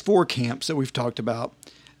you got these 4 camps that we've talked about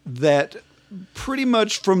that pretty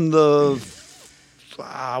much from the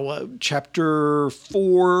chapter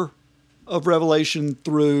 4 of Revelation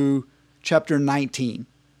through chapter 19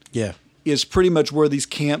 Yeah. is pretty much where these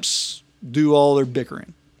camps do all their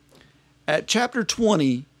bickering. At chapter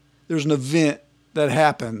 20, there's an event that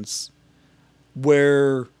happens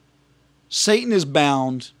where Satan is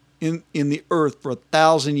bound in the earth for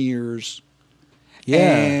 1,000 years.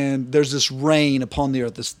 Yeah. And there's this reign upon the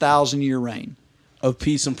earth, this 1,000-year reign. Of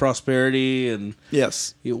peace and prosperity, and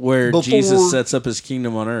Yes. where Before- Jesus sets up his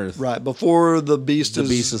kingdom on earth. Right. Before the beast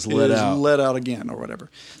is let out. let out again or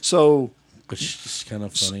whatever. So Which is kind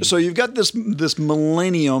of funny. so you've got this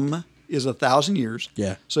millennium is 1,000 years.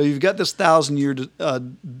 Yeah. So you've got this 1,000-year.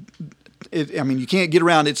 You can't get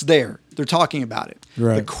around. It's there. They're talking about it.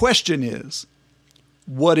 Right. The question is,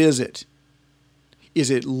 what is it?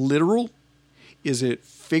 Is it literal? Is it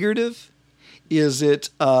figurative? Is it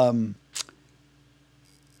an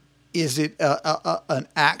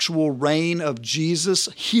actual reign of Jesus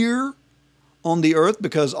here on the earth?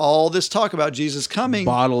 Because all this talk about Jesus coming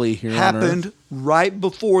Bodily here on happened earth. right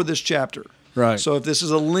before this chapter. Right. So if this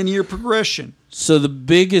is a linear progression So the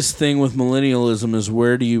biggest thing with millennialism is,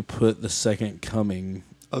 where do you put the second coming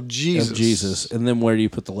of Jesus, of Jesus, and then where do you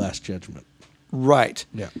put the last judgment? right?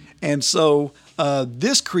 Yeah. And so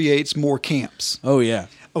this creates more camps. Oh yeah.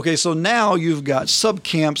 Okay, so now you've got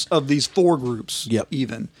subcamps of these 4 groups, Yep.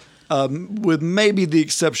 even with maybe the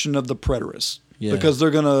exception of the preterists, Yeah. because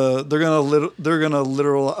they're gonna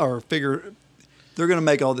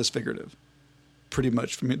make all this figurative, pretty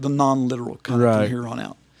much from the non-literal kind of Right. from here on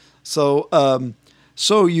out. So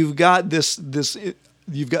so you've got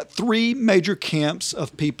you've got 3 major camps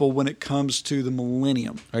of people when it comes to the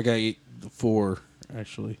millennium. I got 4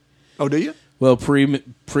 actually. Oh, do you? Well,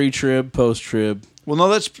 pre-trib, post-trib. Well, no,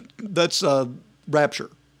 that's rapture.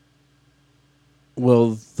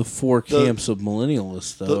 Well, the 4 camps of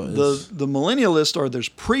millennialists, though. The millennialists are there's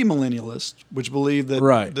premillennialists, which believe that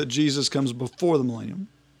Right. that Jesus comes before the millennium.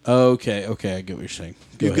 Okay, I get what you're saying.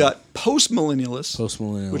 You've got postmillennialists,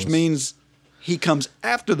 post-millennialists, which means he comes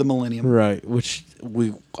after the millennium, right, which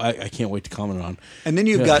I can't wait to comment on. and then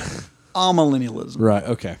you've got amillennialism. Right.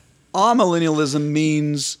 Okay. Amillennialism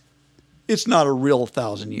means it's not a real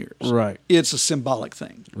 1,000 years. Right. It's a symbolic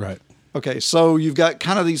thing. Right. Okay, so you've got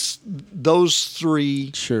kind of those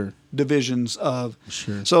 3 Sure. divisions of.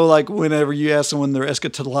 Sure. So, like, whenever you ask someone their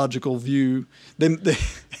eschatological view, then they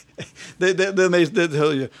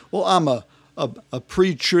tell you, "Well, I'm a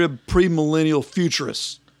pre-trib, premillennial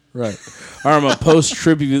futurist." Right. Or I'm a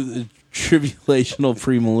post-tribulational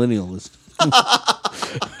premillennialist.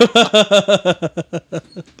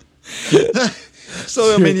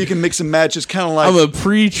 So, I mean, you can mix and match. It's kind of like I'm a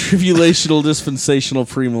pre-tribulational dispensational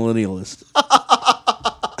premillennialist.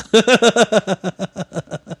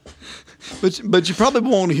 but you probably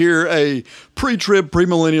won't hear a pre-trib,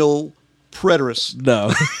 premillennial preterist.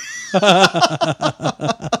 No.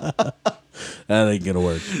 That ain't gonna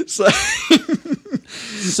work. So,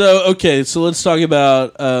 So okay, so let's talk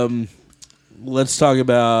about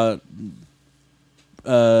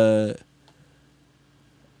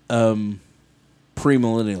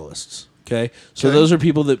premillennialists. Okay, so Okay. those are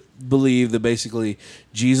people that believe that basically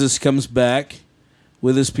Jesus comes back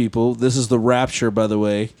with his people. This is the rapture, by the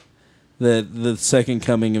way. That the second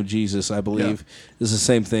coming of Jesus, I believe, is the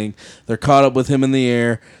same thing. They're caught up with him in the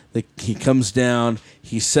air. He comes down.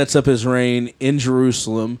 He sets up his reign in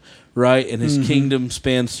Jerusalem, right? And his kingdom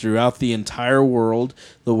spans throughout the entire world.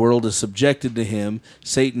 The world is subjected to him.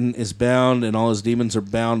 Satan is bound, and all his demons are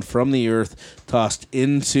bound from the earth, tossed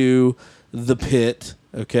into the pit,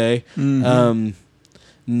 okay?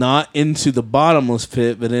 Not into the bottomless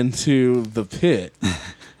pit, but into the pit.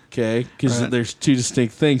 Okay, because Right. there's 2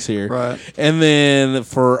 distinct things here. Right. And then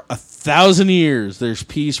for 1,000 years, there's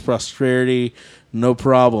peace, prosperity, no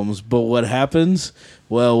problems. But what happens?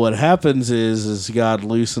 Well, what happens is God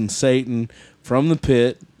loosens Satan from the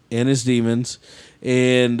pit and his demons.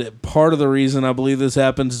 And part of the reason I believe this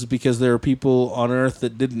happens is because there are people on earth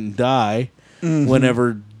that didn't die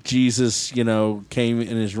whenever Jesus, came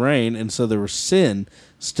in his reign. And so there was sin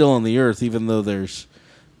still on the earth, even though there's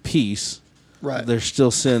peace. Right. There's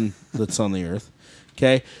still sin that's on the earth.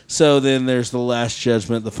 Okay? So then there's the last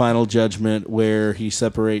judgment, the final judgment, where he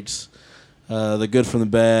separates the good from the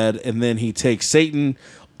bad, and then he takes Satan,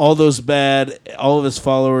 all those bad, all of his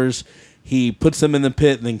followers, he puts them in the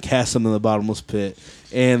pit and then casts them in the bottomless pit,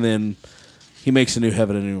 and then he makes a new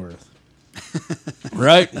heaven and a new earth.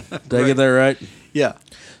 Right? Did I get that right? Yeah.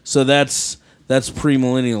 So that's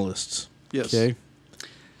premillennialists. Yes. Okay?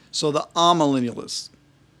 So the amillennialists.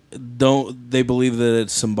 They believe that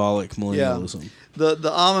it's symbolic millennialism. The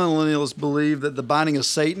amillennialists believe that the binding of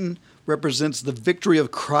Satan represents the victory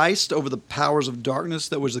of Christ over the powers of darkness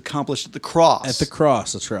that was accomplished at the cross. At the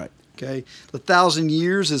cross, that's right. Okay. The 1,000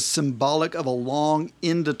 years is symbolic of a long,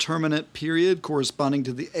 indeterminate period corresponding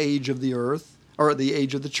to the age of the earth, or the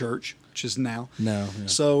age of the church, which is now. No. Yeah.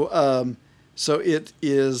 So it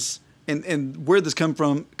is, and where this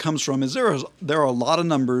comes from is there are a lot of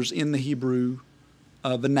numbers in the Hebrew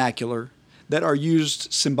vernacular that are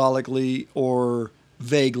used symbolically or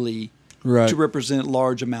vaguely Right. to represent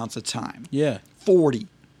large amounts of time. Yeah. 40.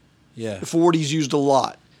 Yeah. 40 is used a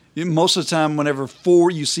lot. Most of the time, whenever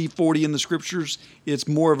you see 40 in the scriptures, it's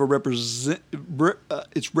more of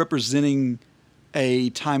it's representing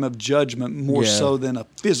a time of judgment more so than a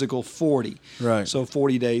physical 40. Right. So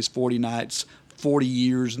 40 days, 40 nights, 40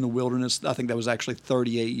 years in the wilderness. I think that was actually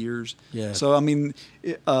 38 years. Yeah. So, I mean,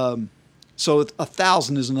 so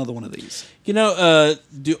 1,000 is another one of these.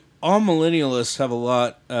 Do all millennialists have a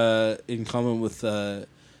lot in common with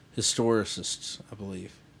historicists, I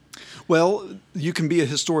believe. Well, you can be a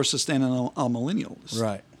historicist and a millennialist.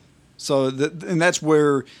 Right. So, and that's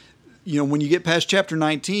where, when you get past chapter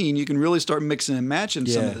 19, you can really start mixing and matching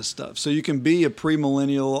some of this stuff. So you can be a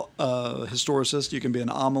premillennial historicist. You can be an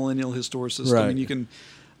amillennial historicist. Right. I mean,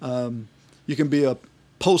 you can be a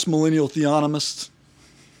postmillennial theonomist.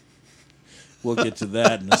 We'll get to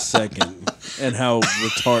that in a second. And how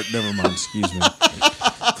never mind, excuse me.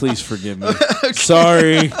 Please forgive me. Okay.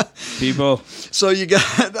 Sorry, people. So you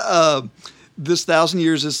got this 1,000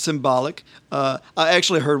 years is symbolic. I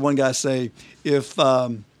actually heard one guy say, if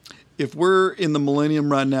we're in the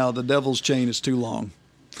millennium right now, the devil's chain is too long.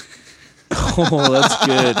 Oh, that's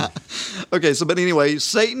good. Okay, but anyway,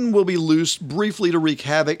 Satan will be loosed briefly to wreak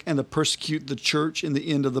havoc and to persecute the church in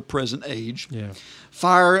the end of the present age. Yeah.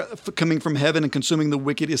 Fire coming from heaven and consuming the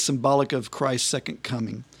wicked is symbolic of Christ's second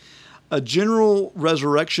coming. A general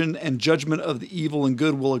resurrection and judgment of the evil and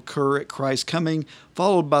good will occur at Christ's coming,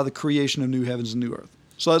 followed by the creation of new heavens and new earth.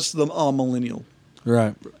 So that's the amillennial.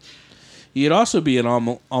 Right. You'd also be an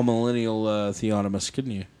amillennial theonomist,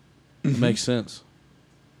 couldn't you? It makes sense.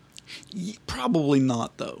 Probably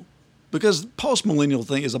not, though, because post-millennial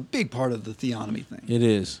thing is a big part of the theonomy thing. It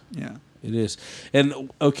is. Yeah. It is.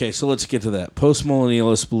 And, okay, so let's get to that.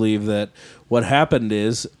 Postmillennialists believe that what happened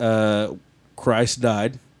is Christ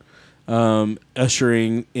died,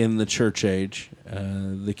 ushering in the church age,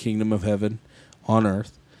 the kingdom of heaven on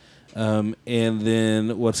earth. And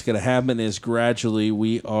then what's going to happen is gradually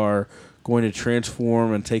we are going to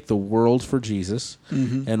transform and take the world for Jesus.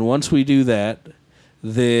 Mm-hmm. And once we do that,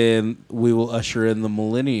 then we will usher in the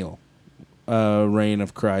millennial reign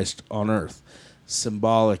of Christ on earth,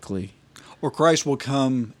 symbolically. Or Christ will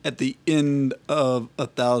come at the end of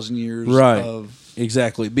 1,000 years of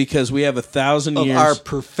exactly, because we have 1,000 years of our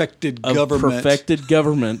perfected government. Perfected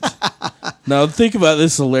government. Now think about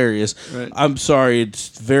this, hilarious. Right. I'm sorry,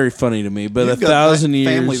 it's very funny to me, but You've 1,000 years.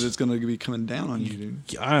 Family that's going to be coming down on you,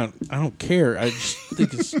 dude. I don't care. I just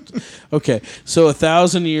think it's okay. So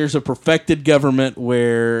 1,000 years of perfected government,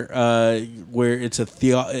 where it's a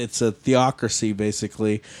theocracy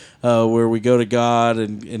basically, where we go to God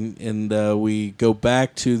and we go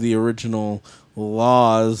back to the original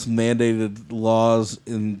mandated laws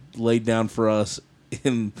laid down for us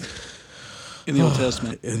in the Old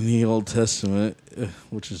Testament. In the Old Testament,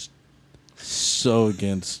 which is so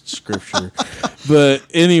against Scripture. But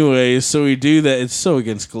anyway, so we do that. It's so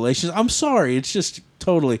against Galatians. I'm sorry. It's just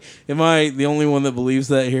totally. Am I the only one that believes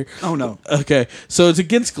that here? Oh, no. Okay. So it's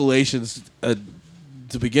against Galatians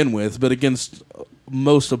to begin with, but against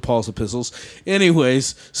most of Paul's epistles.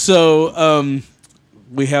 Anyways, so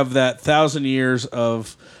we have that 1,000 years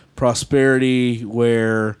of prosperity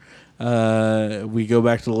where we go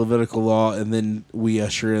back to the Levitical law, and then we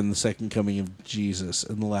usher in the second coming of Jesus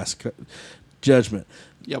and the last judgment.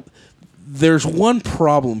 Yep. there's one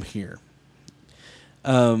problem here.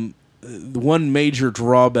 The one major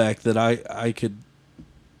drawback that I could,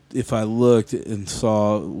 if I looked and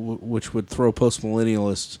saw, which would throw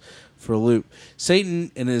postmillennialists for a loop.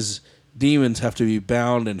 Satan and his demons have to be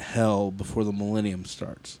bound in hell before the millennium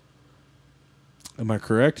starts. Am I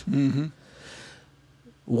correct? Mm-hmm.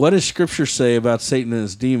 What does Scripture say about Satan and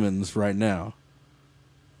his demons right now?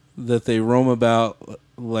 That they roam about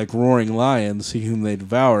like roaring lions, see whom they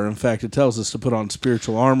devour. In fact, it tells us to put on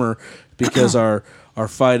spiritual armor because our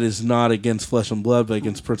fight is not against flesh and blood, but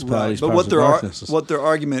against principalities, Right. But powers, and darknesses. what their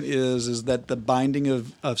argument is that the binding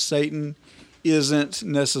of Satan isn't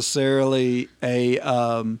necessarily a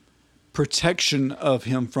protection of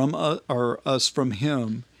him from or us from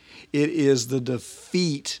him. It is the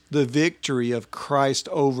defeat, the victory of Christ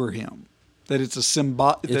over him. That it's a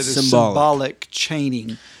symbolic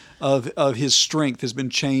chaining of his strength has been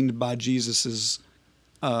chained by Jesus's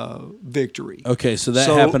victory. Okay, so that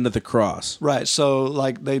happened at the cross. Right. So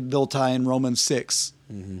like they'll tie in Romans 6,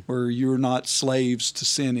 Mm-hmm. where you're not slaves to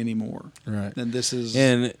sin anymore. Right. And this is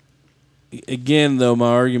And again, though, my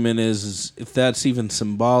argument is if that's even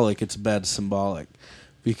symbolic, it's bad symbolic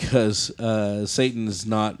because Satan is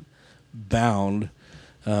not bound.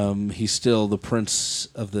 He's still the prince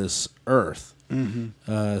of this earth.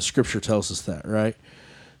 Mm-hmm. Scripture tells us that, right?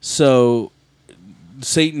 So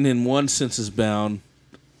Satan, in one sense, is bound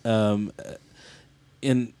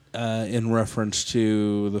in reference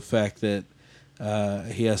to the fact that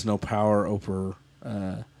he has no power over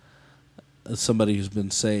somebody who's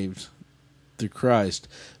been saved through Christ,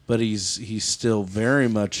 but he's still very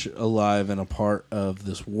much alive and a part of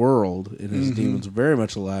this world, and his demons are very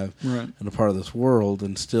much alive Right. and a part of this world,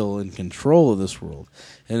 and still in control of this world.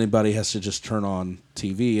 Anybody has to just turn on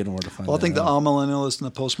TV in order to find. Well, I think the that out. amillennialists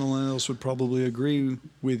and the postmillennialists would probably agree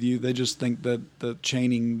with you. They just think that the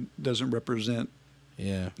chaining doesn't represent,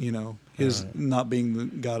 Yeah. his Right. not being the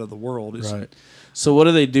God of the world. Right. So what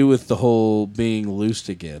do they do with the whole being loosed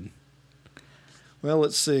again? Well,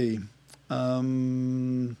 let's see.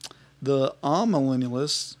 The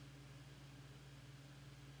amillennialists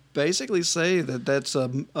basically say that that's a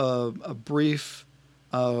brief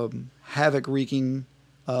havoc-wreaking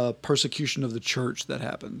persecution of the church that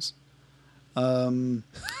happens. So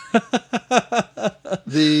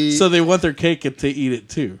they want their cake and to eat it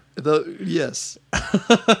too. Yes,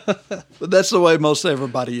 but that's the way most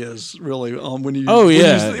everybody is really. When you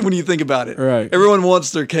when you think about it, Right. Everyone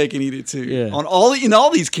wants their cake and eat it too. Yeah. In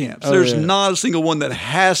all these camps, Oh, there's yeah. not a single one that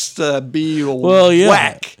has to be I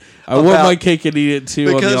whack. want about- my cake and eat it too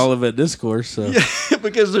on Because- the Olivet Discourse. So Yeah,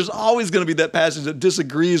 because there's always going to be that passage that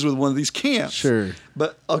disagrees with one of these camps. sure.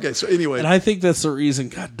 But okay, so anyway, And I think that's the reason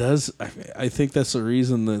God does. I think that's the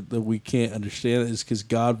reason that we can't understand it is because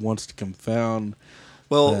God wants to confound.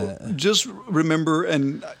 well, just remember,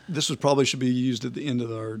 and this was probably should be used at the end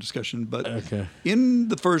of our discussion, but Okay. in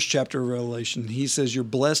the first chapter of Revelation, he says you're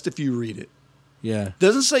blessed if you read it. Yeah.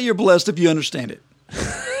 Doesn't say you're blessed if you understand it.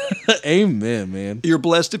 Amen, man. You're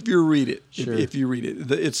blessed if you read it. Sure. If you read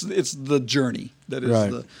it, it's the journey that is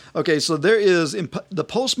Right. Okay, so there is the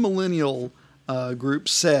postmillennial group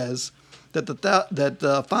says that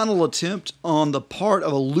the final attempt on the part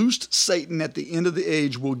of a loosed Satan at the end of the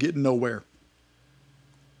age will get nowhere.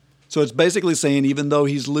 So it's basically saying even though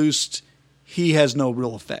he's loosed, he has no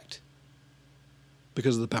real effect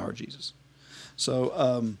because of the power of Jesus.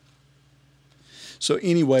 So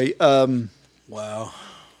anyway. Wow.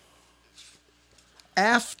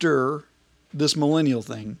 After this millennial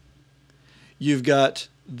thing, you've got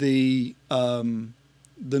the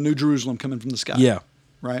New Jerusalem coming from the sky. Yeah.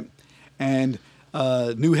 Right? And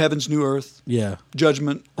new heavens, new earth, Yeah.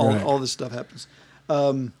 judgment, Right. all this stuff happens.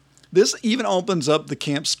 This even opens up the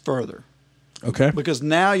camps further Okay. because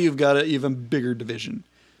now you've got an even bigger division.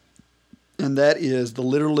 And that is the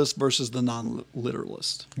literalist versus the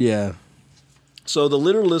non-literalist. Yeah. So the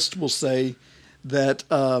literalist will say that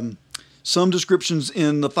some descriptions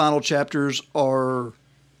in the final chapters are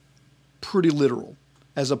pretty literal,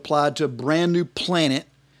 as applied to a brand new planet,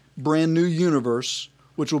 brand new universe,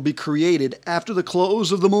 which will be created after the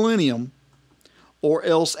close of the millennium, or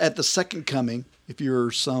else at the second coming. If you're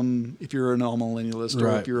an amillennialist or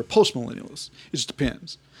Right. if you're a postmillennialist, it just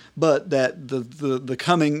depends. But that the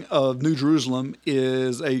coming of New Jerusalem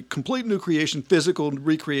is a complete new creation, physical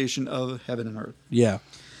recreation of heaven and earth. Yeah.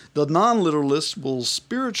 The non-literalist will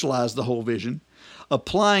spiritualize the whole vision,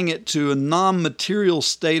 applying it to a non-material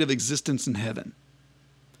state of existence in heaven.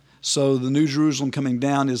 So the New Jerusalem coming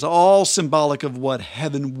down is all symbolic of what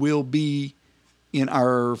heaven will be in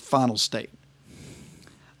our final state.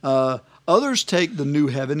 A Others take the new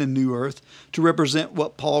heaven and new earth to represent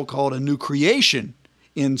what Paul called a new creation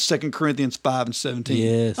in 2 Corinthians 5 and 17.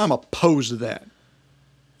 Yes. I'm opposed to that.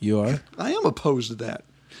 You are? I am opposed to that.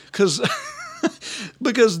 Because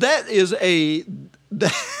that is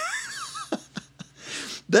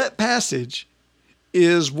that passage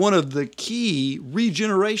is one of the key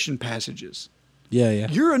regeneration passages. Yeah.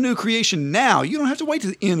 You're a new creation now. You don't have to wait to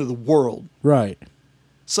the end of the world. Right.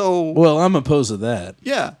 So, Well, I'm opposed to that.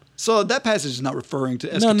 yeah. So that passage is not referring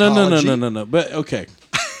to eschatology. No. But okay.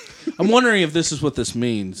 I'm wondering if this is what this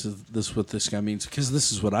means. If this is what this guy means, because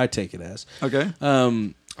this is what I take it as. Okay.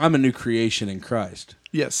 I'm a new creation in Christ.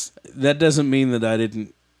 Yes. That doesn't mean that I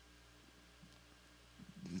didn't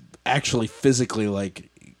actually physically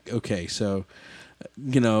okay, so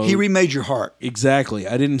He remade your heart. exactly.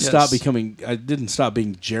 I didn't Yes. stop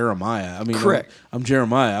being Jeremiah. I mean, Correct. I'm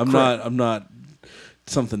Jeremiah. Correct. I'm not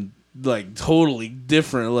something like totally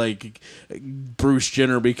different. Like Bruce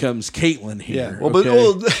Jenner becomes Caitlyn here. Yeah.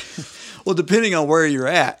 Well, well, depending on where you're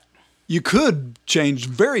at, you could change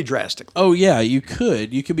very drastically. Oh yeah, you could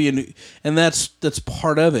be a new, and that's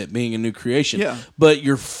part of it, being a new creation. Yeah. But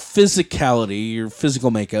your physicality, your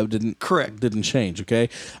physical makeup didn't change. Okay,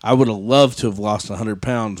 I would have loved to have lost 100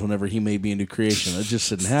 pounds whenever he made me a new creation. That just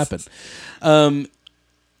didn't happen.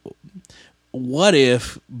 What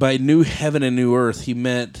if by new heaven and new earth he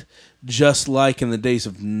meant just like in the days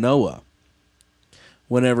of Noah,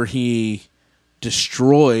 whenever he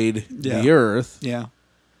destroyed the earth? Yeah.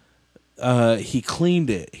 He cleaned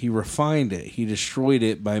it, he refined it, he destroyed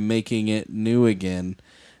it by making it new again,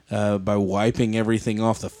 by wiping everything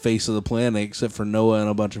off the face of the planet except for Noah and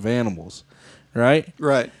a bunch of animals, right?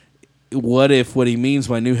 Right. What if what he means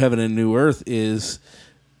by new heaven and new earth is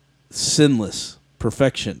sinless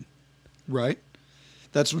perfection? Right.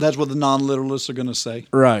 That's what the non-literalists are going to say.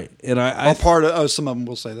 Right, and Some of them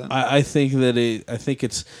will say that. I think that I think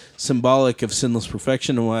it's symbolic of sinless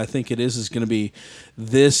perfection, and what I think it is going to be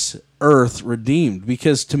this earth redeemed.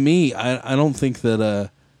 Because to me, I don't think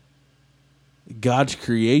that God's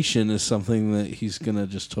creation is something that He's going to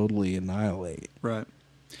just totally annihilate. Right.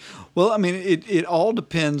 Well, I mean, it all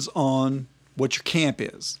depends on what your camp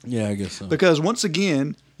is. Yeah, I guess so. Because once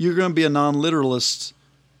again, you're going to be a non-literalist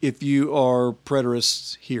if you are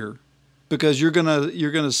preterists here, because you're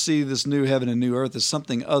gonna see this new heaven and new earth as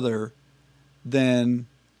something other than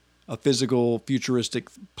a physical futuristic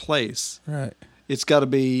place. Right. It's got to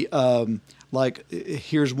be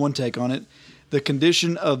here's one take on it: the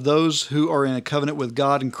condition of those who are in a covenant with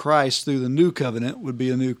God and Christ through the new covenant would be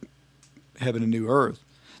a new heaven and new earth.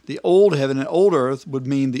 The old heaven and old earth would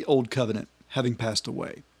mean the old covenant having passed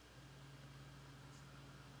away.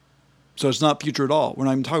 So it's not future at all. We're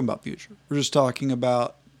not even talking about future. We're just talking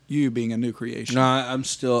about you being a new creation. No, I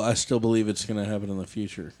still believe it's going to happen in the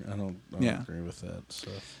future. I don't agree with that.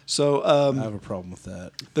 So I have a problem with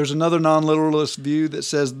that. There's another non-literalist view that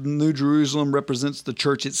says the New Jerusalem represents the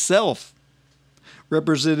church itself,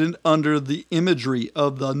 represented under the imagery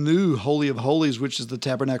of the new Holy of Holies, which is the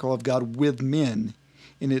tabernacle of God with men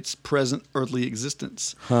in its present earthly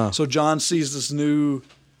existence. Huh. So John sees this new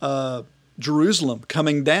Jerusalem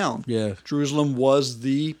coming down. Yeah. Jerusalem was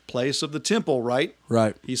the place of the temple, right?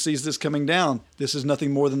 Right. He sees this coming down. This is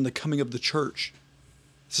nothing more than the coming of the church.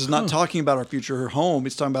 This is not talking about our future home.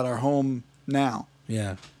 It's talking about our home now.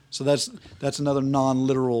 Yeah. So that's another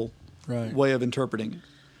non-literal way of interpreting it.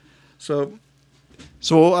 So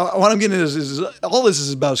what I'm getting at is all this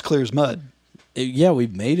is about as clear as mud.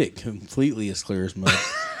 We've made it completely as clear as mud.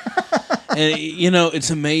 And, it's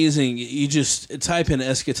amazing. You just type in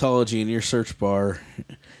eschatology in your search bar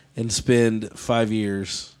and spend 5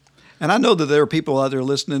 years. And I know that there are people out there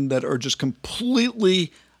listening that are just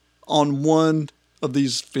completely on one of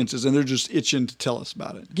these fences, and they're just itching to tell us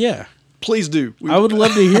about it. Yeah. Please do. I would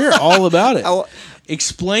love to hear all about it.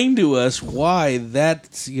 Explain to us why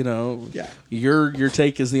that's, your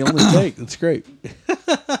take is the only take. That's great.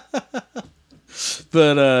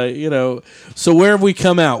 But so where have we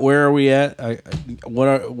come out? Where are we at?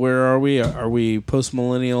 Where are we? Are we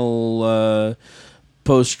post-millennial,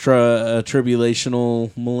 post-tribulational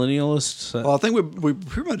millennialists? Well, I think we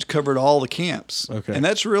pretty much covered all the camps. Okay, and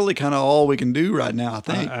that's really kind of all we can do right now. I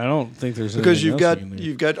think. I don't think there's because you've got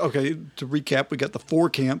okay. To recap, we got the 4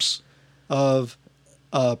 camps of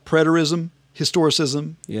preterism,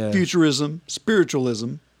 historicism, futurism,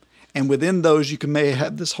 spiritualism, and within those you may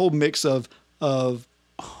have this whole mix of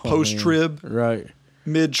post-trib, right,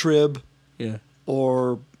 mid-trib,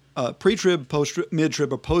 or pre-trib, post-trib,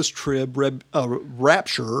 mid-trib, or post-trib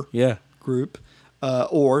rapture group,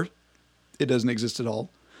 or it doesn't exist at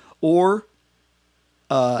all, or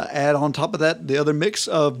add on top of that the other mix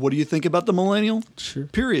of what do you think about the millennial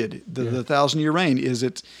period, the 1,000-year reign? Is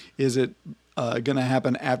it going to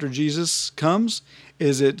happen after Jesus comes?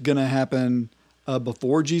 Is it going to happen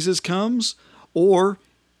before Jesus comes? Or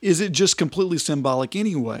is it just completely symbolic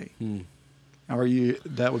anyway?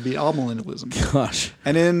 That would be amillennialism. Gosh.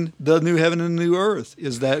 And in the new heaven and new earth,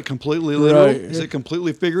 is that completely literal? Right. Is it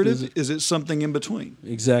completely figurative? Is it something in between?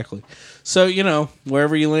 Exactly. So,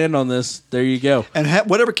 wherever you land on this, there you go. And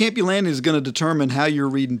whatever camp you land in is going to determine how you're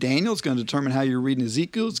reading Daniel. It's going to determine how you're reading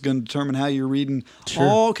Ezekiel. It's going to determine how you're reading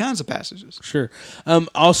all kinds of passages. Sure.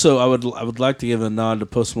 Also, I would like to give a nod to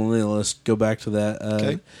postmillennialists. Go back to that.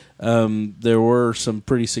 Okay. There were some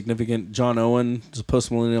pretty significant. John Owen is a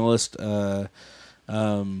postmillennialist.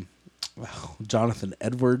 Jonathan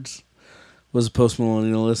Edwards was a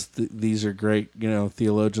postmillennialist. These are great,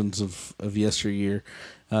 theologians of yesteryear.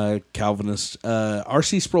 Calvinist.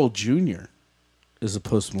 R.C. Sproul Jr. is a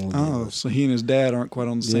postmillennialist. Oh, so he and his dad aren't quite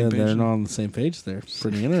on the same page. Yeah, they're not on the same page there.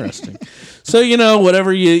 Pretty interesting. So,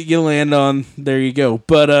 whatever you land on, there you go.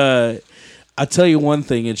 But I tell you one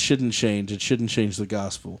thing, it shouldn't change. It shouldn't change the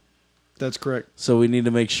gospel. That's correct. So we need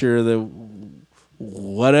to make sure that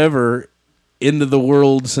whatever end of the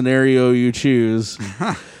world scenario you choose,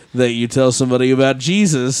 that you tell somebody about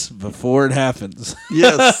Jesus before it happens.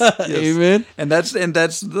 Yes. Amen. And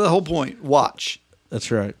that's the whole point. Watch.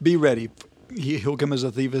 That's right. Be ready. He'll come as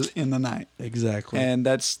a thief in the night. Exactly. And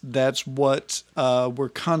that's what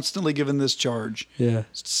we're constantly given this charge. Yeah.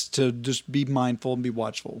 To just be mindful and be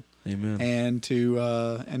watchful. Amen. And to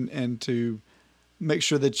and to make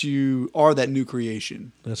sure that you are that new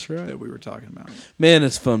creation. That's right. That we were talking about. Man,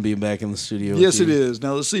 it's fun being back in the studio. Yes, with you. it is.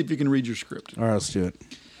 Now let's see if you can read your script. All right, let's do it.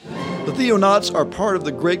 The Theonauts are part of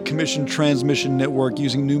the Great Commission Transmission Network,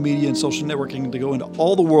 using new media and social networking to go into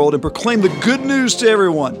all the world and proclaim the good news to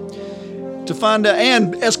everyone. To find out,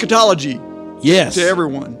 and eschatology. Yes. To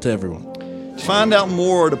everyone. To everyone. To find out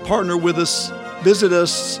more or to partner with us, visit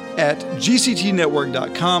us at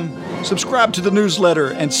gctnetwork.com. Subscribe to the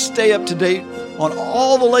newsletter and stay up to date on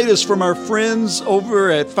all the latest from our friends over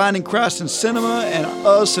at Finding Christ in Cinema and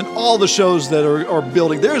us and all the shows that are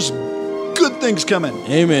building. There's good things coming.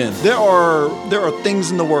 Amen. There are things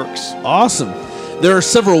in the works. Awesome. There are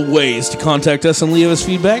several ways to contact us and leave us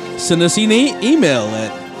feedback. Send us an email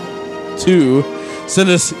to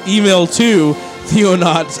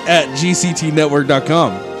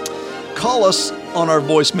theonauts@gctnetwork.com. Call us on our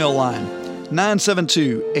voicemail line,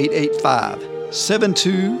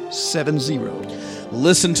 972-885-7270.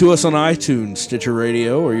 Listen to us on iTunes, Stitcher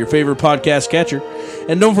Radio, or your favorite podcast catcher.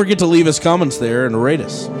 And don't forget to leave us comments there and rate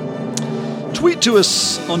us. Tweet to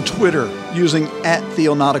us on Twitter using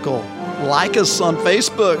 @Theonautical. Like us on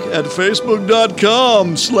Facebook at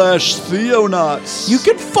facebook.com/Theonauts. You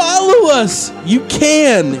can follow us. You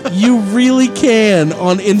can. You really can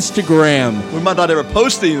on Instagram. We might not ever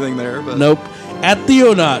post anything there, but Nope.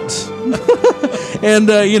 @Theonauts. And,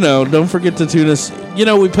 don't forget to tune us.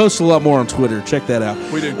 We post a lot more on Twitter. Check that out.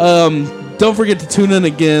 We do. Don't forget to tune in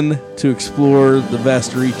again to explore the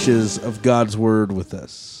vast reaches of God's Word with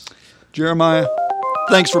us. Jeremiah,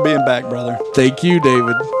 thanks for being back, brother. Thank you,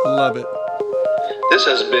 David. Love it. This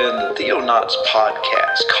has been the Theonauts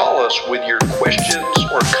Podcast. Call us with your questions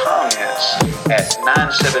or comments at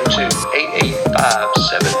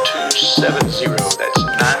 972-885-7270. That's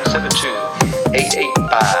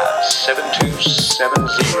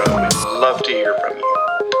 972-885-7270. We'd love to hear from you.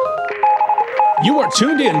 You are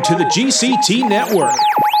tuned in to the GCT Network.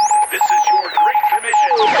 This is your Great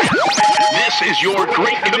Commission. This is your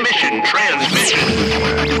Great Commission transmission.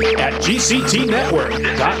 At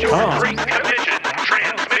GCTnetwork.com. Great Commission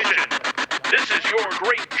transmission. This is your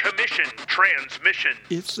Great Commission transmission.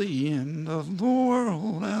 It's the end of the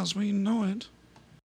world as we know it.